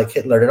punish them like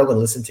Hitler, they're not going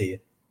to listen to you.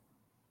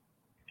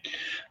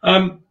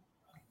 A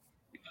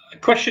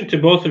question to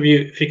both of you,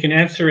 if you can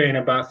answer it in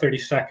about 30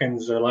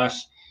 seconds or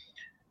less.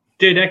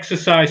 Did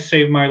exercise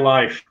save my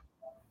life?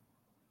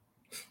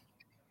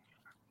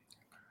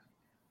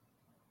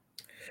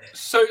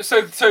 So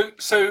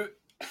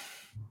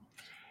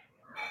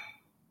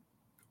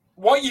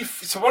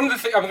one of the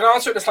things, I'm going to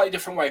answer it in a slightly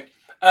different way.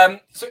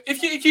 So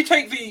if you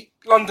take the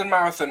London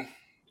Marathon,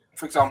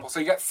 for example, so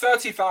you get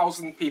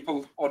 30,000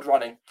 people odd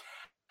running,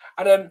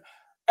 and then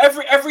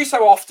every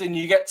so often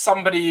you get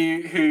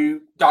somebody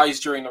who dies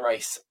during the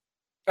race.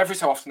 Every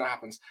so often that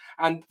happens,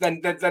 and then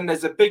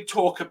there's a big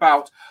talk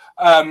about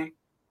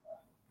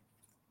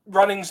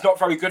running's not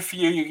very good for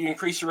you. You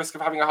increase your risk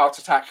of having a heart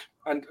attack,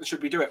 and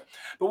should we do it?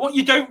 But what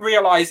you don't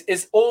realize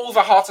is all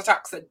the heart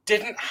attacks that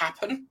didn't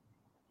happen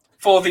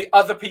for the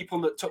other people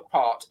that took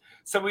part.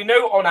 So we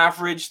know on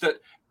average that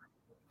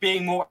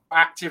being more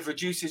active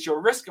reduces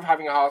your risk of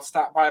having a heart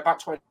attack by about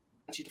 20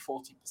 to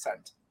 40%.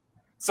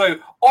 So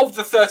of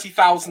the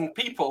 30,000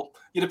 people,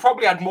 you'd have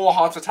probably had fewer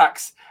heart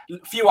attacks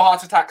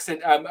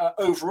in,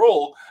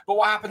 overall. But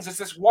what happens is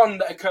this one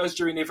that occurs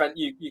during the event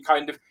you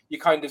kind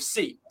of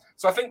see.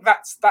 So I think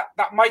that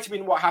might have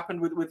been what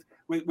happened with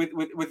you,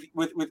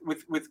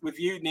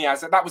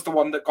 Niaz. That was the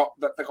one that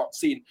got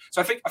seen.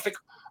 So I think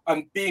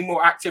being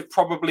more active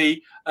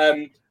probably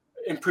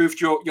improved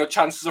your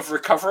chances of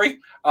recovery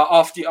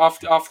after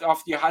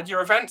you had your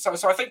event. So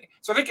I think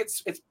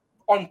it's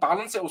on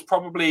balance, it was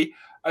probably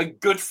a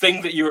good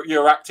thing that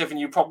you're active, and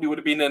you probably would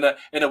have been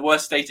in a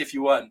worse state if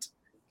you weren't.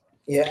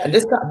 Yeah, and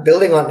just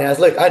building on Niaz,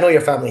 look, I know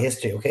your family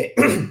history, okay?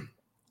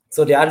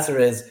 So the answer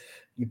is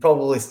you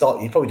probably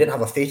didn't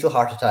have a fatal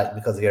heart attack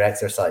because of your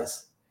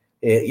exercise.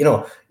 You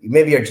know,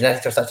 maybe your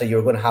genetics are such that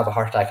you're going to have a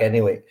heart attack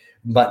anyway.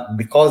 But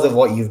because of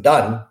what you've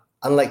done,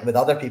 unlike with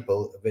other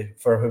people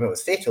for whom it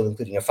was fatal,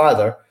 including your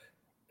father,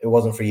 it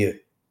wasn't for you.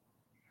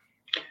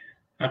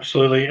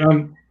 Absolutely.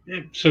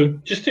 So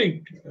just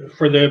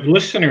for the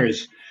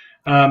listeners,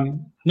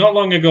 not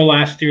long ago,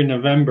 last year in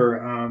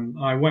November,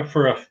 I went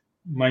for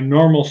my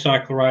normal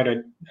cycle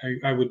ride.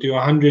 I would do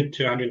 100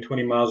 to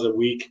 120 miles a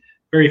week,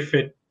 very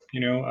fit,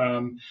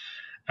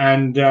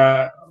 and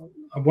a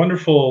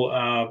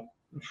wonderful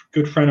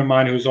good friend of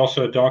mine who's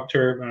also a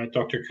doctor,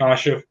 Dr.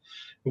 Kashif,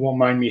 who won't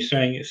mind me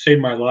saying, it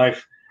saved my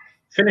life.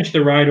 Finished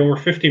the ride, over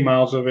 50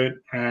 miles of it,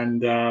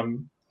 and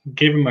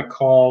gave him a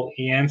call.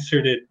 He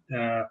answered it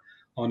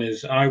on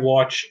his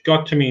iWatch,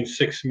 got to me in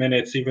 6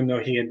 minutes, even though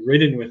he had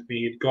ridden with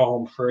me. He'd go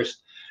home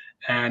first,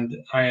 and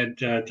I had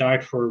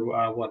died for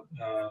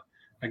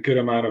a good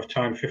amount of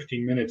time,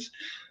 15 minutes.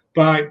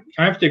 But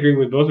I have to agree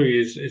with both of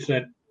you is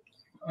that,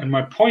 and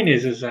my point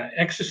is that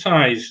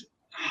exercise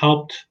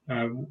helped,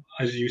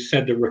 as you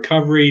said, the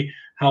recovery,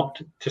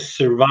 helped to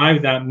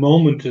survive that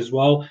moment as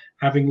well.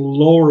 Having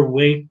lower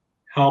weight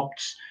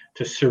helps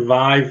to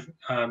survive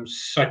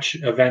such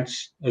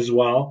events as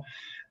well.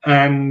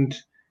 And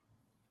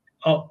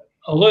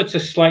although it's a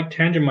slight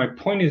tangent, my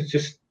point is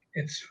just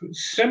it's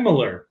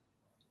similar,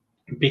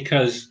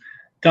 because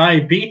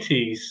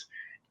diabetes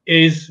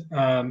is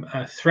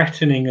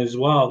threatening as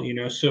well.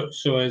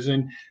 So as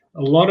in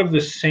a lot of the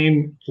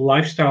same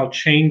lifestyle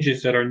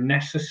changes that are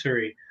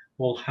necessary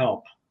will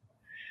help.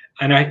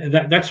 And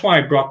that's why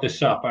I brought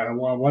this up. I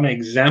want to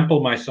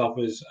example myself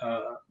as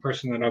a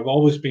person that I've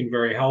always been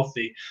very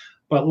healthy.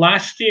 But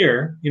last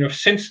year,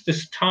 since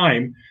this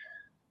time,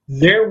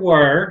 there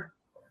were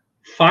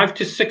 5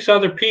 to 6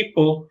 other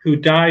people who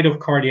died of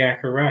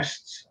cardiac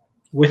arrests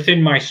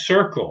within my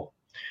circle.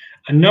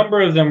 A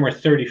number of them were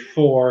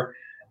 34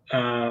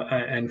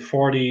 and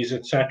 40s,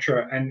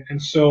 etc.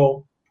 And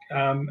so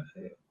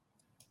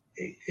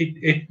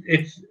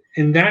it's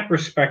in that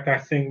respect, I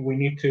think we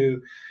need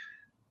to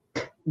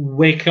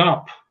wake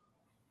up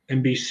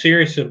and be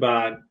serious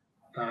about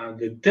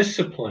the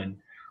discipline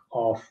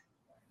of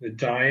the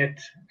diet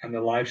and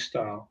the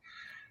lifestyle.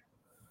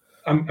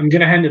 I'm going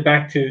to hand it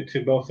back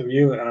to both of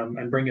you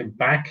and bring it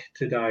back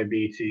to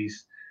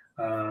diabetes.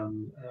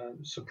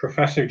 So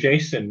Professor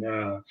Jason,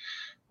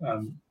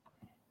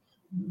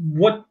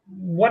 what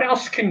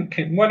else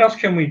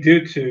can we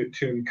do to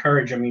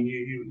encourage? I mean,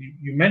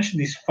 you mentioned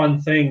these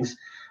fun things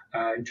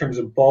in terms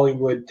of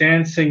Bollywood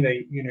dancing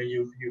that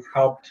you've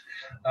helped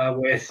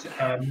with.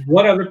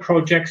 What other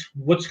projects?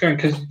 What's going?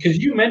 Because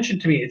you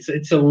mentioned to me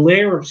it's a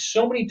layer of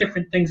so many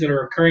different things that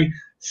are occurring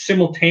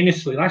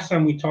simultaneously. Last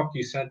time we talked,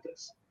 you said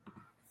this.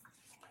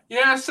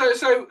 Yeah. So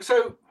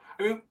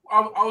I mean,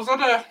 I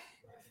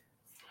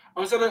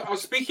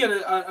was speaking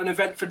at an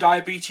event for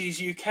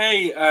Diabetes UK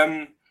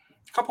a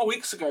couple of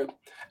weeks ago,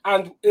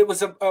 and it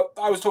was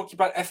I was talking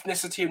about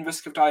ethnicity and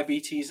risk of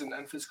diabetes and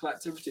physical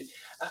activity.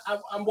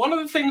 And one of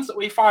the things that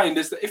we find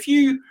is that if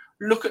you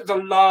look at the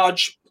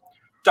large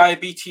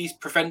diabetes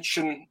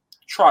prevention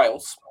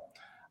trials,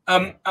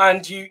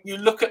 and you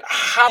look at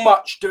how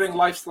much doing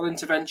lifestyle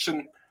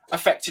intervention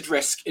affected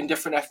risk in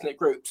different ethnic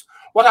groups,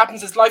 what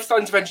happens is lifestyle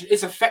intervention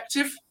is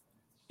effective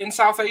in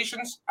South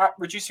Asians at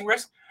reducing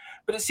risk,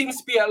 but it seems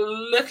to be a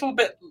little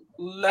bit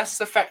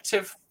less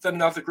effective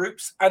than other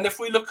groups. And if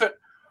we look at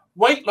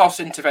weight loss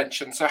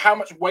intervention, so how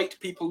much weight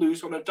people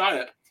lose on a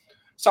diet,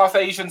 South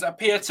Asians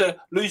appear to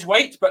lose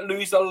weight, but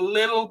lose a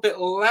little bit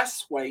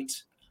less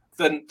weight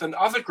than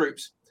other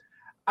groups.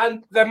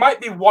 And there might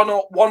be one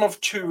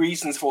of two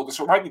reasons for this,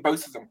 or it might be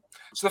both of them.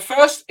 So the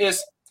first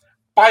is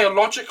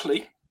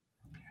biologically,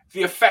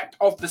 the effect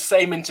of the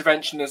same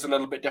intervention is a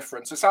little bit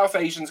different. So South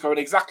Asians go on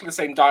exactly the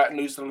same diet and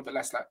lose a little bit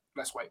less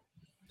weight.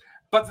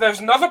 But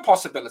there's another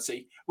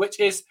possibility, which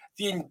is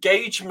the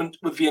engagement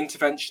with the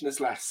intervention is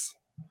less.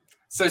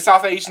 So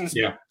South Asians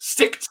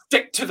stick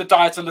to the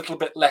diet a little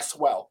bit less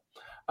well.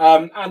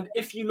 And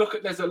if you look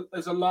at,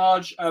 there's a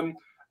large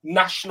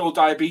national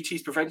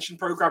diabetes prevention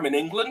program in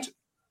England.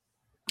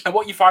 And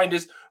what you find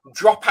is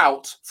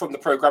dropout from the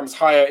program is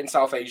higher in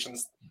South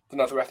Asians than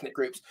other ethnic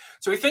groups.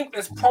 So we think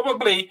there's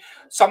probably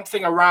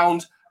something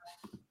around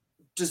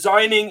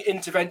designing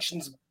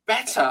interventions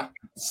better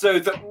so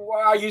that,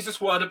 I use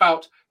this word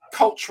about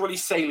culturally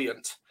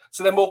salient.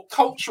 So they're more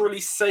culturally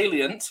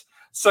salient.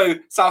 So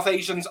South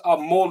Asians are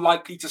more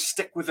likely to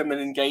stick with them and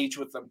engage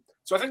with them.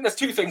 So I think there's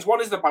two things. One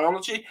is the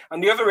biology,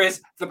 and the other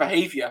is the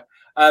behavior.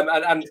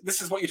 And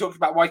this is what you're talking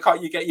about. Why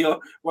can't you get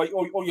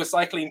all your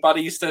cycling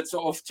buddies to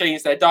sort of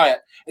change their diet?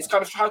 It's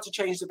kind of how to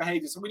change the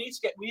behavior. So we need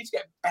to get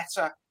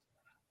better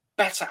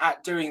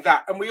at doing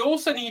that, and we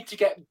also need to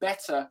get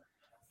better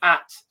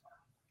at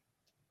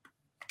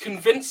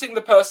convincing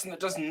the person that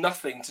does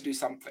nothing to do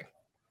something.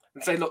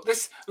 And say, look,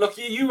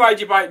 you ride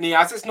your bike,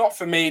 Niaz. It's not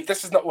for me.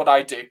 This is not what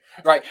I do.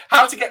 Right?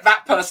 How to get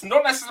that person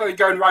not necessarily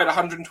go and ride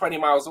 120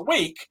 miles a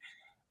week,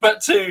 but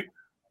to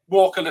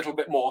walk a little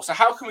bit more. So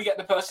how can we get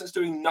the person that's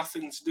doing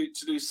nothing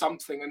to do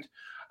something?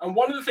 And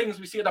one of the things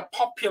we see at a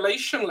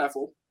population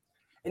level,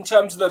 in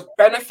terms of the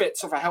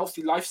benefits of a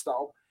healthy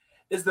lifestyle,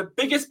 is the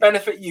biggest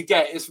benefit you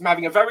get is from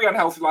having a very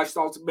unhealthy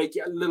lifestyle to make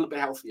it a little bit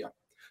healthier.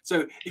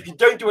 So if you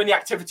don't do any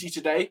activity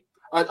today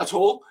at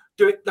all,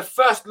 doing the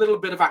first little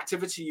bit of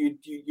activity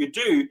you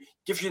do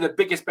gives you the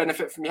biggest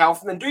benefit from your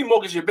health, and then doing more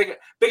gives you a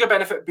bigger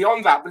benefit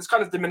beyond that, but it's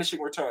kind of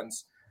diminishing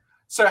returns.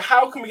 So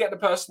how can we get the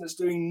person that's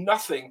doing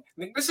nothing?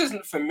 I think this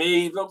isn't for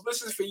me. Look,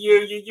 this is for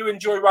you. You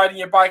enjoy riding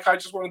your bike. I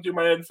just want to do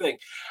my own thing.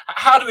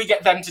 How do we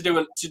get them to do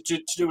a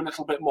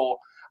little bit more?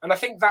 And I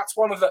think that's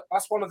one of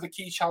the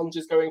key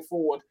challenges going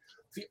forward.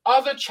 The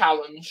other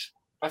challenge,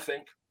 I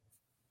think,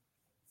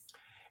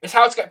 is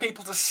how to get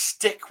people to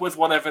stick with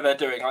whatever they're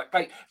doing.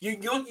 Like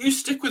you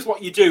stick with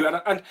what you do,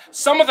 and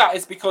some of that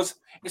is because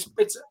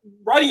it's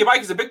riding your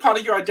bike is a big part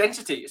of your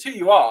identity. It's who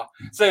you are.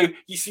 So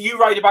you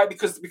ride your bike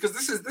because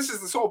this is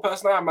the sort of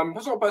person I am. I'm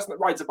the sort of person that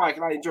rides a bike,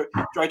 and I enjoy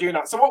doing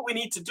that. So what we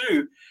need to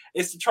do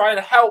is to try and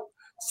help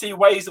see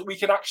ways that we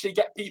can actually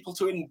get people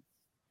to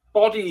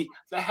embody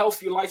the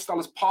healthy lifestyle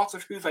as part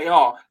of who they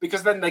are,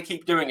 because then they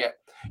keep doing it.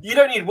 You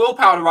don't need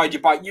willpower to ride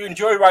your bike. You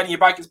enjoy riding your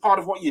bike as part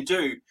of what you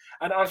do.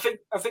 And I think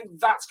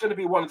that's going to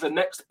be one of the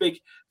next the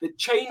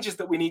changes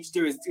that we need to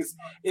do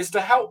is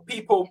to help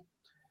people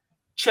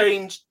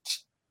change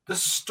the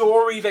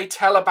story they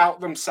tell about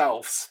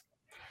themselves,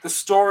 the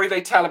story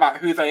they tell about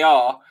who they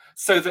are,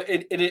 so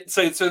that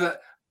so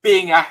that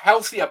being a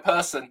healthier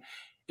person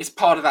is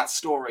part of that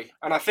story.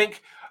 And I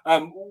think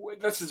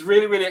this is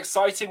really, really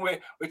exciting.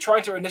 We're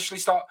trying to initially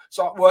start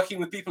working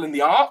with people in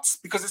the arts,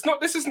 because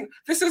this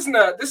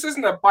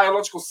isn't a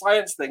biological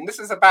science thing. This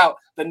is about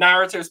the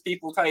narratives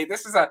people tell you.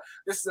 This is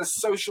a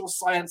social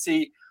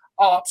sciencey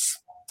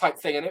arts type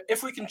thing. And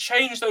if we can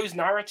change those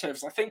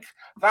narratives, I think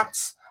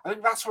that's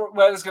where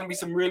there's going to be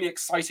some really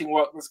exciting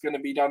work that's going to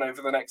be done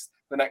over the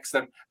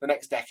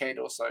next decade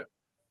or so.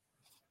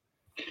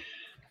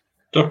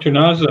 Dr.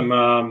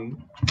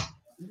 Nazem,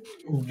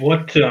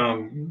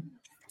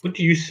 what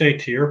do you say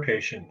to your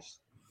patients?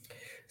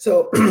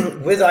 So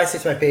with I say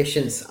to my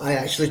patients, I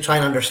actually try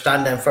and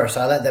understand them first.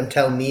 I let them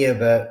tell me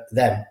about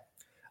them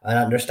and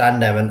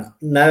understand them.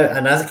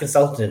 And as a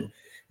consultant,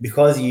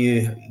 because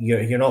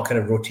you're not kind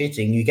of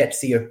rotating, you get to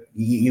see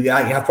you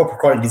have proper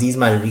chronic disease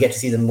management. You get to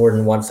see them more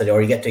than once,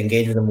 or you get to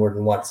engage with them more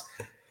than once.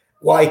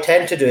 What I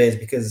tend to do is,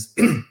 because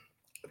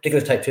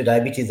particularly type 2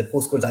 diabetes, the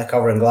postcodes I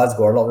cover in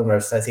Glasgow, a lot of them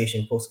are South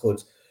Asian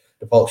postcodes,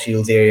 the Paul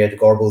Shields area, the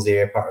Gorbals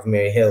area, part of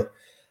Mary Hill.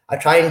 I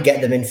try and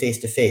get them in face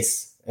to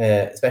face,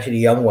 especially the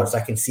young ones, so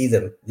I can see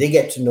them. They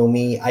get to know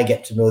me, I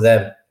get to know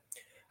them,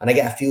 and I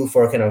get a feel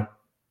for kind of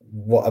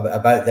what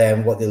about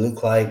them, what they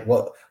look like,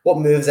 what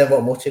moves them,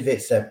 what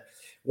motivates them.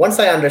 Once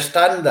I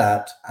understand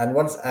that, and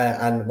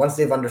once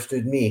they've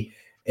understood me,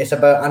 it's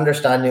about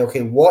understanding,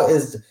 okay, what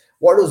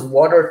are those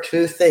one or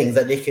two things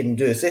that they can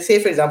do. So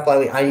say, for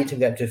example, I need to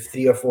get to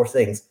 3 or 4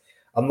 things.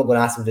 I'm not going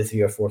to ask them to do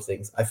 3 or 4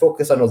 things. I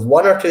focus on those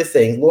 1 or 2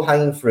 things,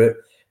 low-hanging fruit,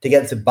 to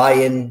get them to buy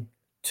in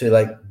to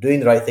like doing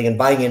the right thing and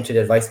buying into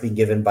the advice being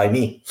given by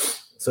me.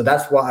 So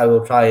that's what I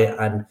will try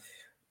and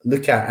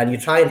look at. And you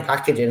try and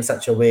package it in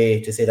such a way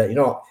to say that,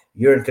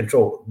 you're in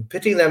control,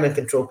 putting them in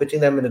control, putting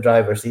them in the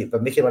driver's seat,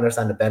 but making them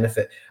understand the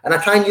benefit. And I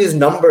try and use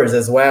numbers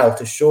as well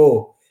to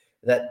show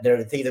that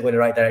they're going in the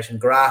right direction.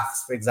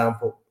 Graphs, for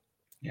example,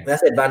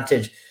 that's the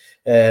advantage.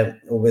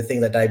 with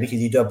things like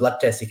diabetes. You do a blood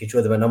test, you can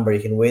show them a number,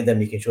 you can weigh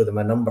them, you can show them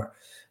a number.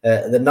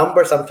 The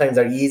numbers sometimes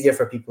are easier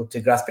for people to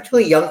grasp,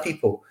 particularly young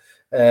people,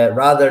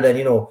 rather than,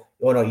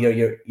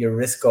 your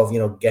risk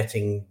of,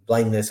 getting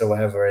blindness or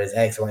whatever is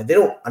X or Y. They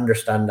don't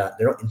understand that.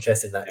 They're not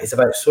interested in that. It's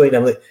about showing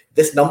them, look,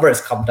 this number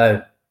has come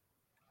down,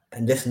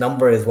 and this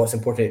number is what's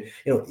important.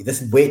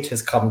 This weight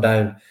has come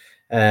down.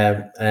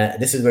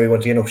 This is where you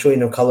want to, showing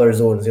them color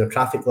zones,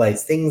 traffic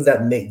lights, things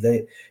that make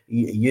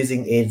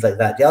using aids like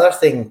that. The other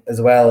thing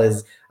as well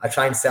is I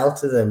try and sell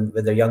to them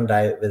with their young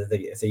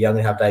if they're young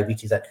and have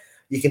diabetes, that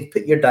you can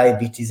put your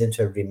diabetes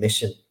into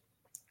remission,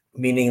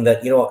 meaning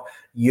that,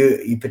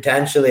 you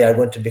potentially are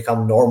going to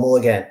become normal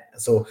again.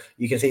 So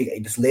you can say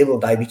this label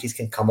of diabetes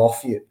can come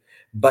off you,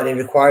 but it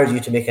requires you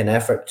to make an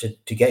effort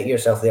to get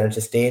yourself there and to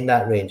stay in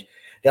that range.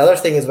 The other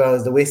thing as well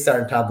is the way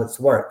certain tablets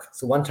work.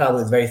 So one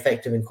tablet is very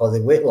effective in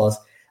causing weight loss.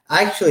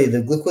 Actually,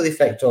 the glucose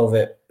effect of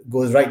it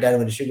goes right down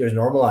when the sugar is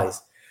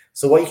normalized.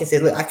 So what you can say,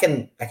 look, I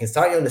can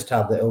start you on this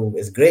tablet.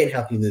 It's great and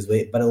help you lose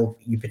weight, but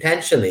you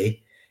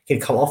potentially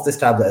can come off this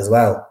tablet as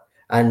well.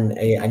 And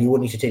you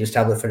won't need to take this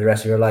tablet for the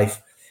rest of your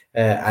life.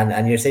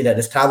 And you're saying that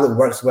this tablet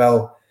works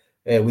well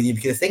with you,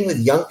 because the thing with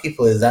young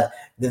people is that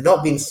they've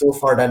not been so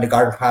far down the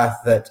garden path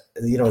that,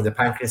 the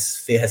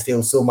pancreas has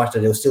failed so much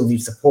that they'll still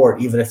need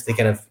support, even if they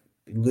kind of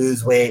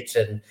lose weight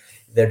and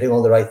they're doing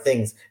all the right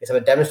things. It's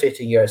about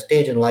demonstrating you're at a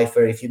stage in life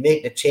where if you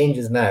make the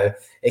changes now,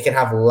 it can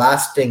have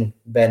lasting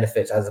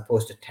benefits as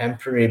opposed to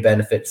temporary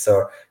benefits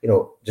or,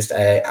 just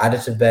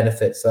additive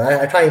benefits. So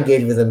I try and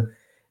engage with them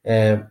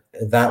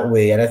that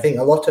way. And I think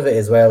a lot of it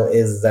as well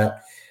is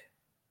that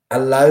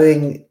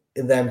allowing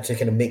them to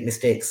kind of make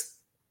mistakes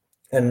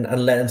and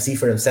let them see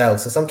for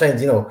themselves. So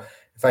sometimes,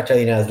 if I tell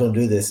you now, don't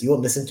do this, you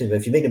won't listen to it. But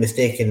if you make a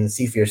mistake and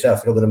see for yourself,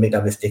 you're not going to make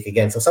that mistake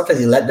again. So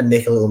sometimes you let them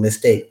make a little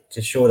mistake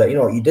to show that,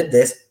 you did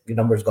this, your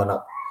number's gone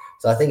up.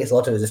 So I think it's a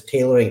lot of it just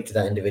tailoring it to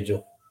that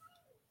individual.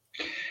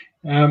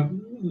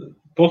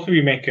 Both of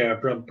you make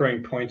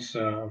brilliant points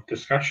of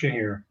discussion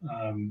here.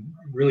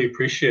 Really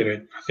appreciate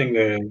it. I think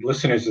the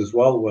listeners as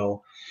well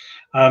will.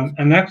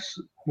 And that's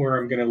where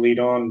I'm going to lead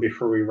on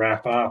before we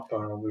wrap up.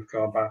 We've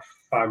got about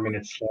 5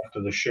 minutes left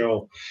of the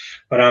show,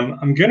 but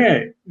I'm going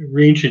to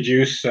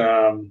reintroduce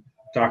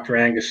Dr.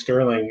 Angus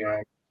Sterling.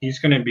 He's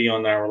going to be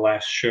on our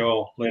last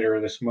show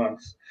later this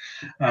month.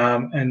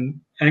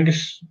 And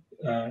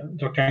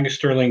Dr. Angus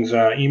Sterling's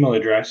email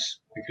address,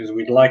 because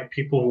we'd like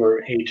people who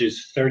are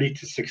ages 30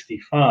 to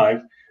 65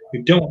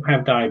 who don't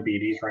have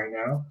diabetes right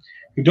now,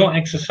 who don't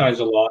exercise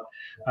a lot.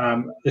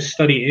 This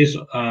study is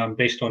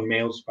based on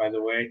males, by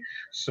the way.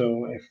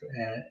 So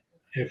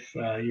if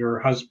your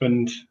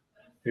husband,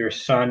 your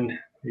son,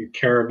 you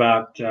care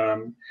about,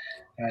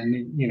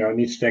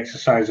 needs to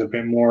exercise a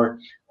bit more,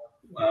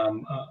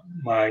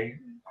 my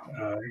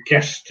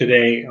guests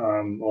today,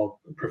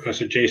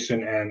 Professor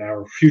Jason and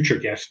our future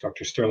guest,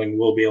 Dr. Sterling,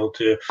 will be able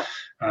to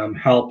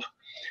help.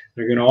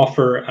 They're going to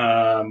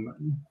offer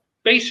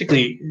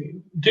basically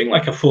doing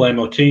like a full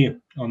MOT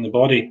on the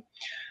body.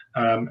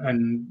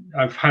 And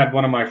I've had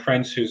one of my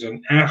friends who's a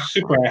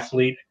super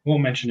athlete,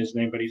 won't mention his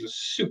name, but he's a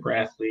super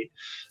athlete.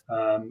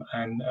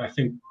 And I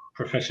think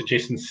Professor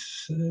Jason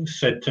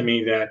said to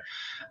me that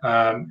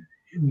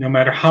no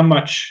matter how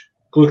much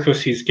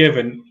glucose he's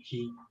given,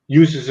 he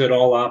uses it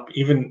all up,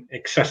 even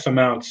excess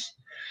amounts.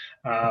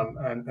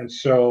 And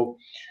so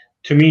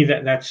to me,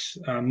 that's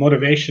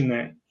motivation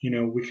that,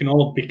 we can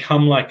all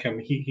become like him.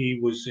 He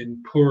was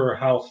in poorer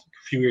health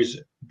a few years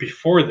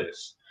before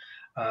this.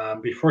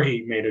 Before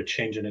he made a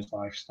change in his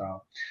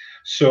lifestyle.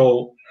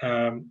 So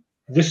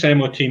this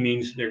MOT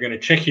means they're going to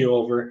check you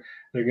over.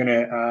 They're going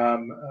to,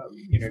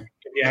 give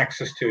you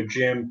access to a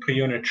gym, put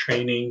you in a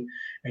training,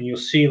 and you'll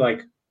see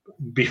like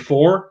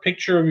before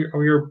picture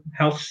of your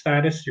health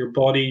status, your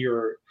body,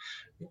 your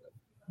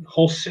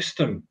whole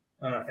system,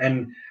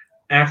 and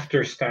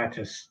after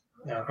status.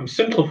 I'm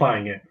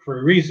simplifying it for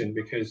a reason,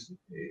 because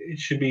it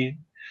should be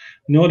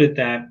noted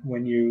that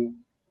when you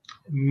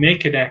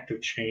make an active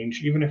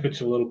change, even if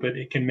it's a little bit,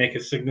 it can make a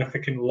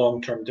significant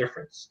long-term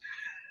difference.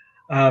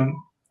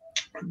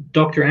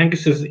 Dr.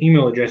 Angus's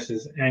email address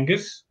is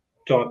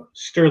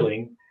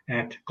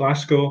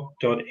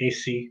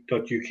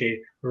angus.sterling@glasgow.ac.uk.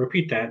 I'll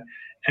repeat that,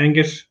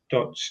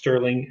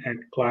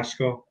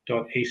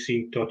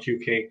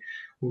 angus.sterling@glasgow.ac.uk.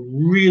 We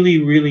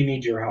really, really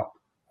need your help.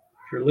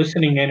 If you're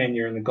listening in and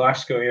you're in the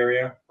Glasgow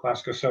area,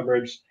 Glasgow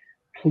suburbs,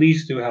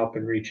 please do help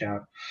and reach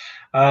out.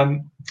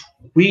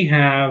 We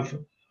have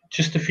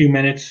just a few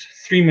minutes,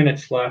 3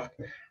 minutes left.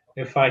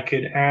 If I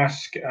could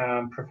ask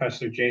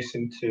Professor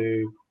Jason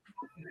to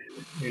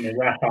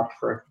wrap up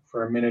for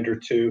a minute or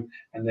two,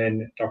 and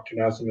then Dr.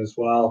 Nazim as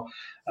well.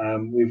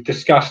 We've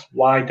discussed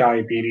why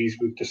diabetes.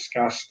 We've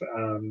discussed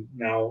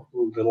now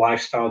the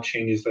lifestyle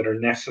changes that are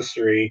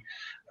necessary,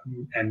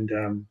 and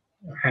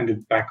hand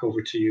it back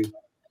over to you.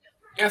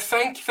 Yeah,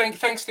 thanks,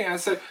 Nian.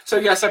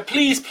 So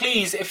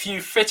please, if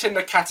you fit in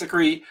the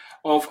category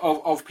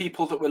of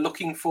people that we're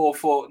looking for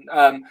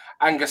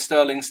Angus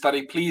Sterling's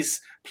study,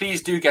 please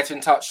do get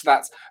in touch.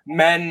 That's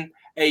men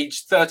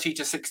aged 30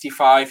 to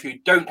 65 who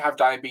don't have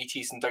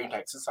diabetes and don't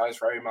exercise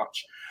very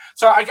much.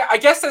 So I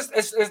guess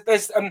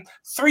there's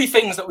three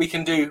things that we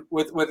can do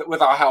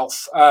with our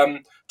health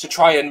to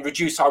try and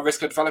reduce our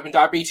risk of developing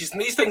diabetes.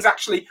 And these things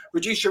actually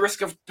reduce your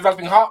risk of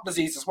developing heart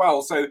disease as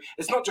well. So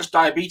it's not just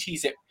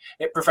diabetes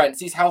it prevents.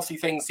 These healthy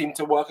things seem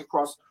to work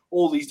across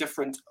all these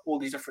different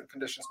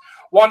conditions.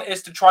 One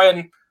is to try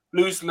and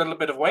lose a little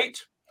bit of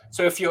weight.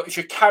 So if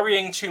you're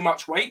carrying too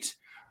much weight,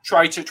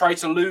 try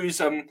to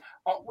lose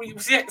we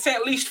say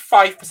at least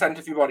 5%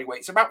 of your body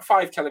weight, so about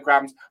 5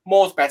 kilograms.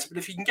 More is better, but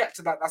if you can get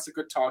to that, that's a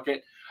good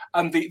target.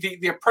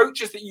 The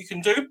approaches that you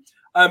can do,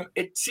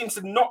 it seems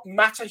to not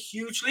matter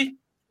hugely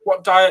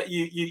what diet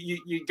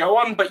you go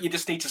on, but you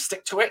just need to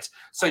stick to it.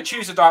 So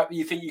choose a diet that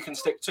you think you can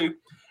stick to.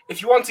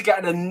 If you want to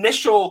get an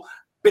initial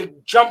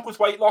big jump with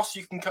weight loss,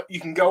 you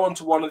can go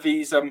onto one of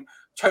these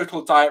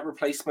total diet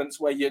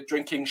replacements where you're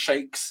drinking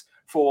shakes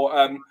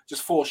for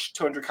just 4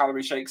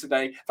 200-calorie shakes a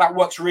day. That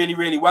works really,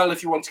 really well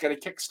if you want to get a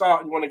kickstart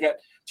and you want to get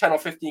 10 or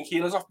 15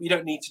 kilos off. But you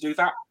don't need to do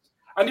that.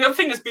 And the other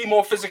thing is be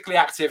more physically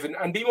active,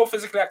 and be more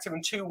physically active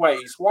in two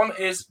ways. One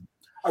is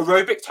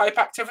aerobic type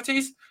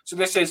activities. So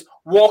this is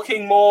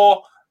walking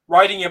more,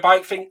 riding your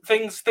bike,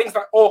 things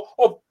like, or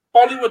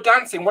Bollywood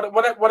dancing,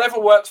 whatever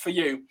works for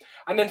you.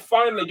 And then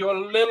finally, do a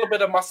little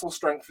bit of muscle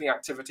strengthening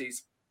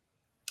activities.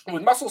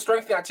 With muscle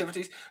strengthening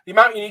activities, the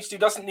amount you need to do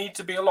doesn't need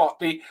to be a lot.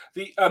 The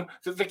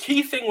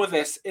key thing with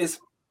this is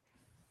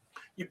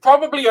you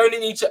probably only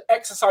need to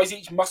exercise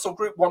each muscle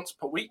group once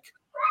per week.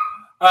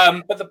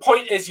 But the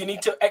point is you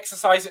need to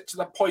exercise it to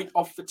the point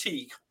of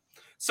fatigue.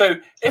 So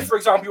if, for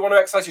example, you want to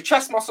exercise your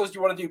chest muscles,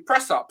 you want to do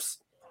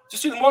press-ups,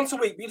 just do them once a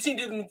week. But you just need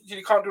to do them until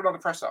you can't do another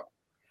press-up.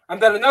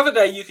 And then another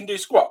day you can do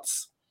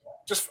squats,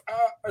 just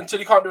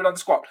until you can't do another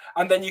squat.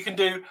 And then you can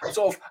do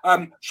sort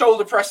of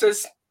shoulder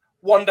presses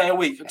 1 day a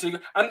week, and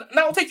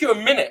that will take you a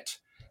minute.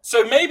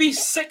 So maybe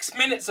 6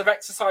 minutes of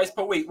exercise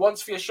per week,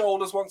 once for your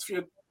shoulders, once for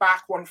your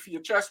back, one for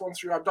your chest, once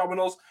for your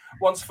abdominals,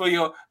 once for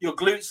your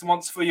glutes, and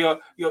once for your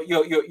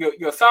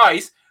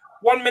thighs.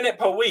 1 minute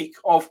per week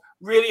of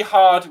really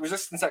hard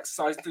resistance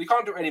exercise until you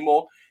can't do it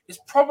anymore is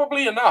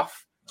probably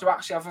enough to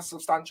actually have a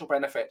substantial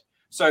benefit.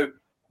 So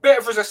bit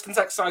of resistance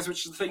exercise,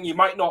 which is the thing you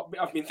might not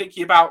have been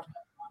thinking about,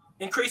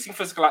 increasing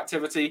physical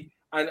activity,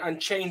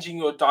 and changing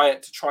your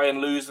diet to try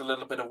and lose a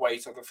little bit of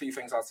weight are the few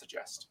things I'd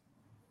suggest.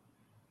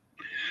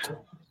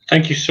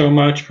 Thank you so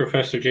much,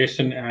 Professor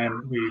Jason.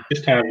 And we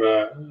just have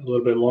a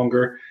little bit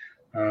longer.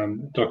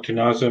 Dr.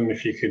 Nazem,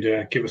 if you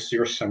could give us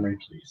your summary,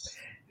 please.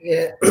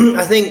 Yeah,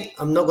 I think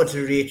I'm not going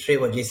to reiterate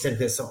what Jason said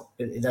because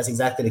that's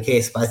exactly the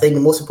case. But I think the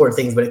most important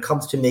thing is when it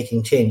comes to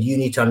making change, you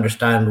need to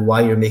understand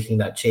why you're making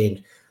that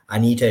change. I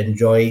need to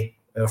enjoy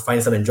or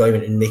find some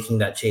enjoyment in making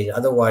that change.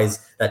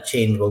 Otherwise, that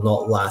change will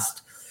not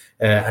last.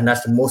 And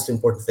that's the most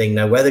important thing.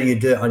 Now, whether you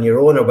do it on your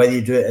own or whether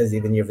you do it as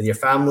even with your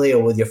family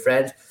or with your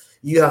friends,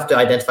 you have to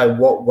identify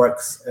what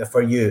works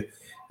for you.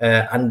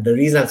 And the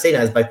reason I'm saying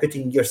that is by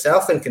putting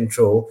yourself in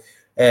control,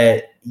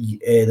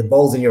 the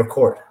ball's in your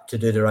court to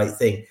do the right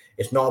thing.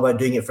 It's not about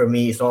doing it for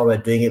me. It's not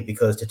about doing it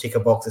because to tick a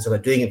box. It's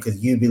about doing it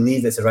because you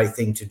believe it's the right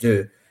thing to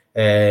do.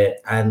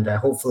 And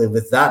hopefully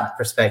with that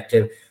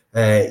perspective,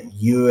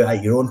 you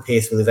at your own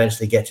pace will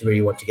eventually get to where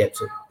you want to get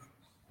to.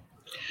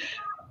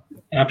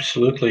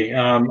 Absolutely.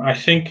 I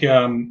think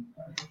I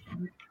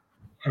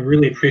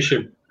really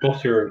appreciate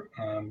both your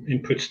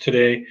inputs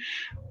today.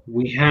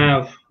 We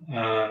have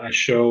a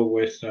show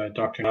with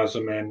Dr.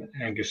 Nazem and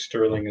Angus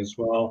Sterling as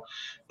well.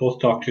 Both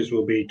doctors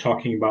will be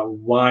talking about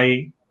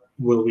why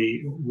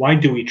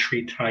do we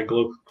treat high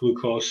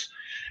glucose,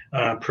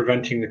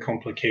 preventing the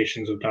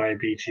complications of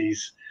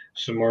diabetes,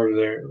 some more of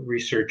the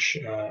research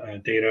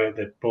data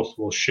that both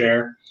will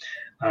share.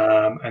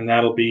 And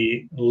that'll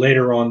be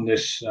later on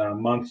this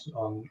month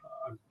on,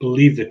 I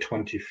believe, the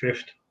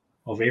 25th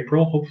of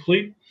April,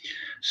 hopefully.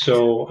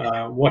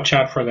 So watch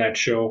out for that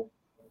show.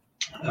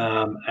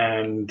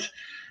 And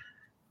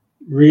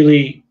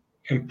really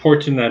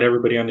important that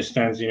everybody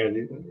understands,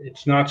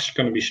 it's not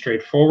going to be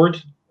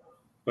straightforward,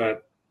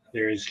 but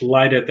there is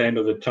light at the end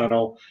of the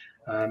tunnel.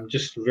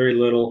 Just very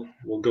little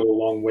will go a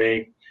long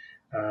way.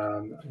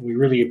 We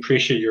really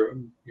appreciate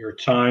your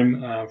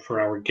time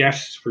for our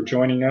guests for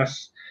joining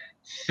us.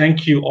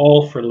 Thank you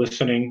all for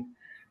listening.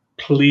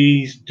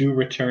 Please do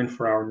return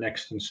for our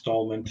next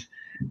installment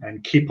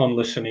and keep on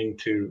listening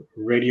to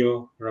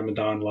Radio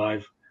Ramadan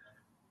Live.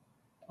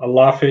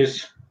 Allah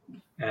Hafiz,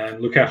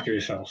 and look after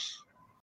yourselves.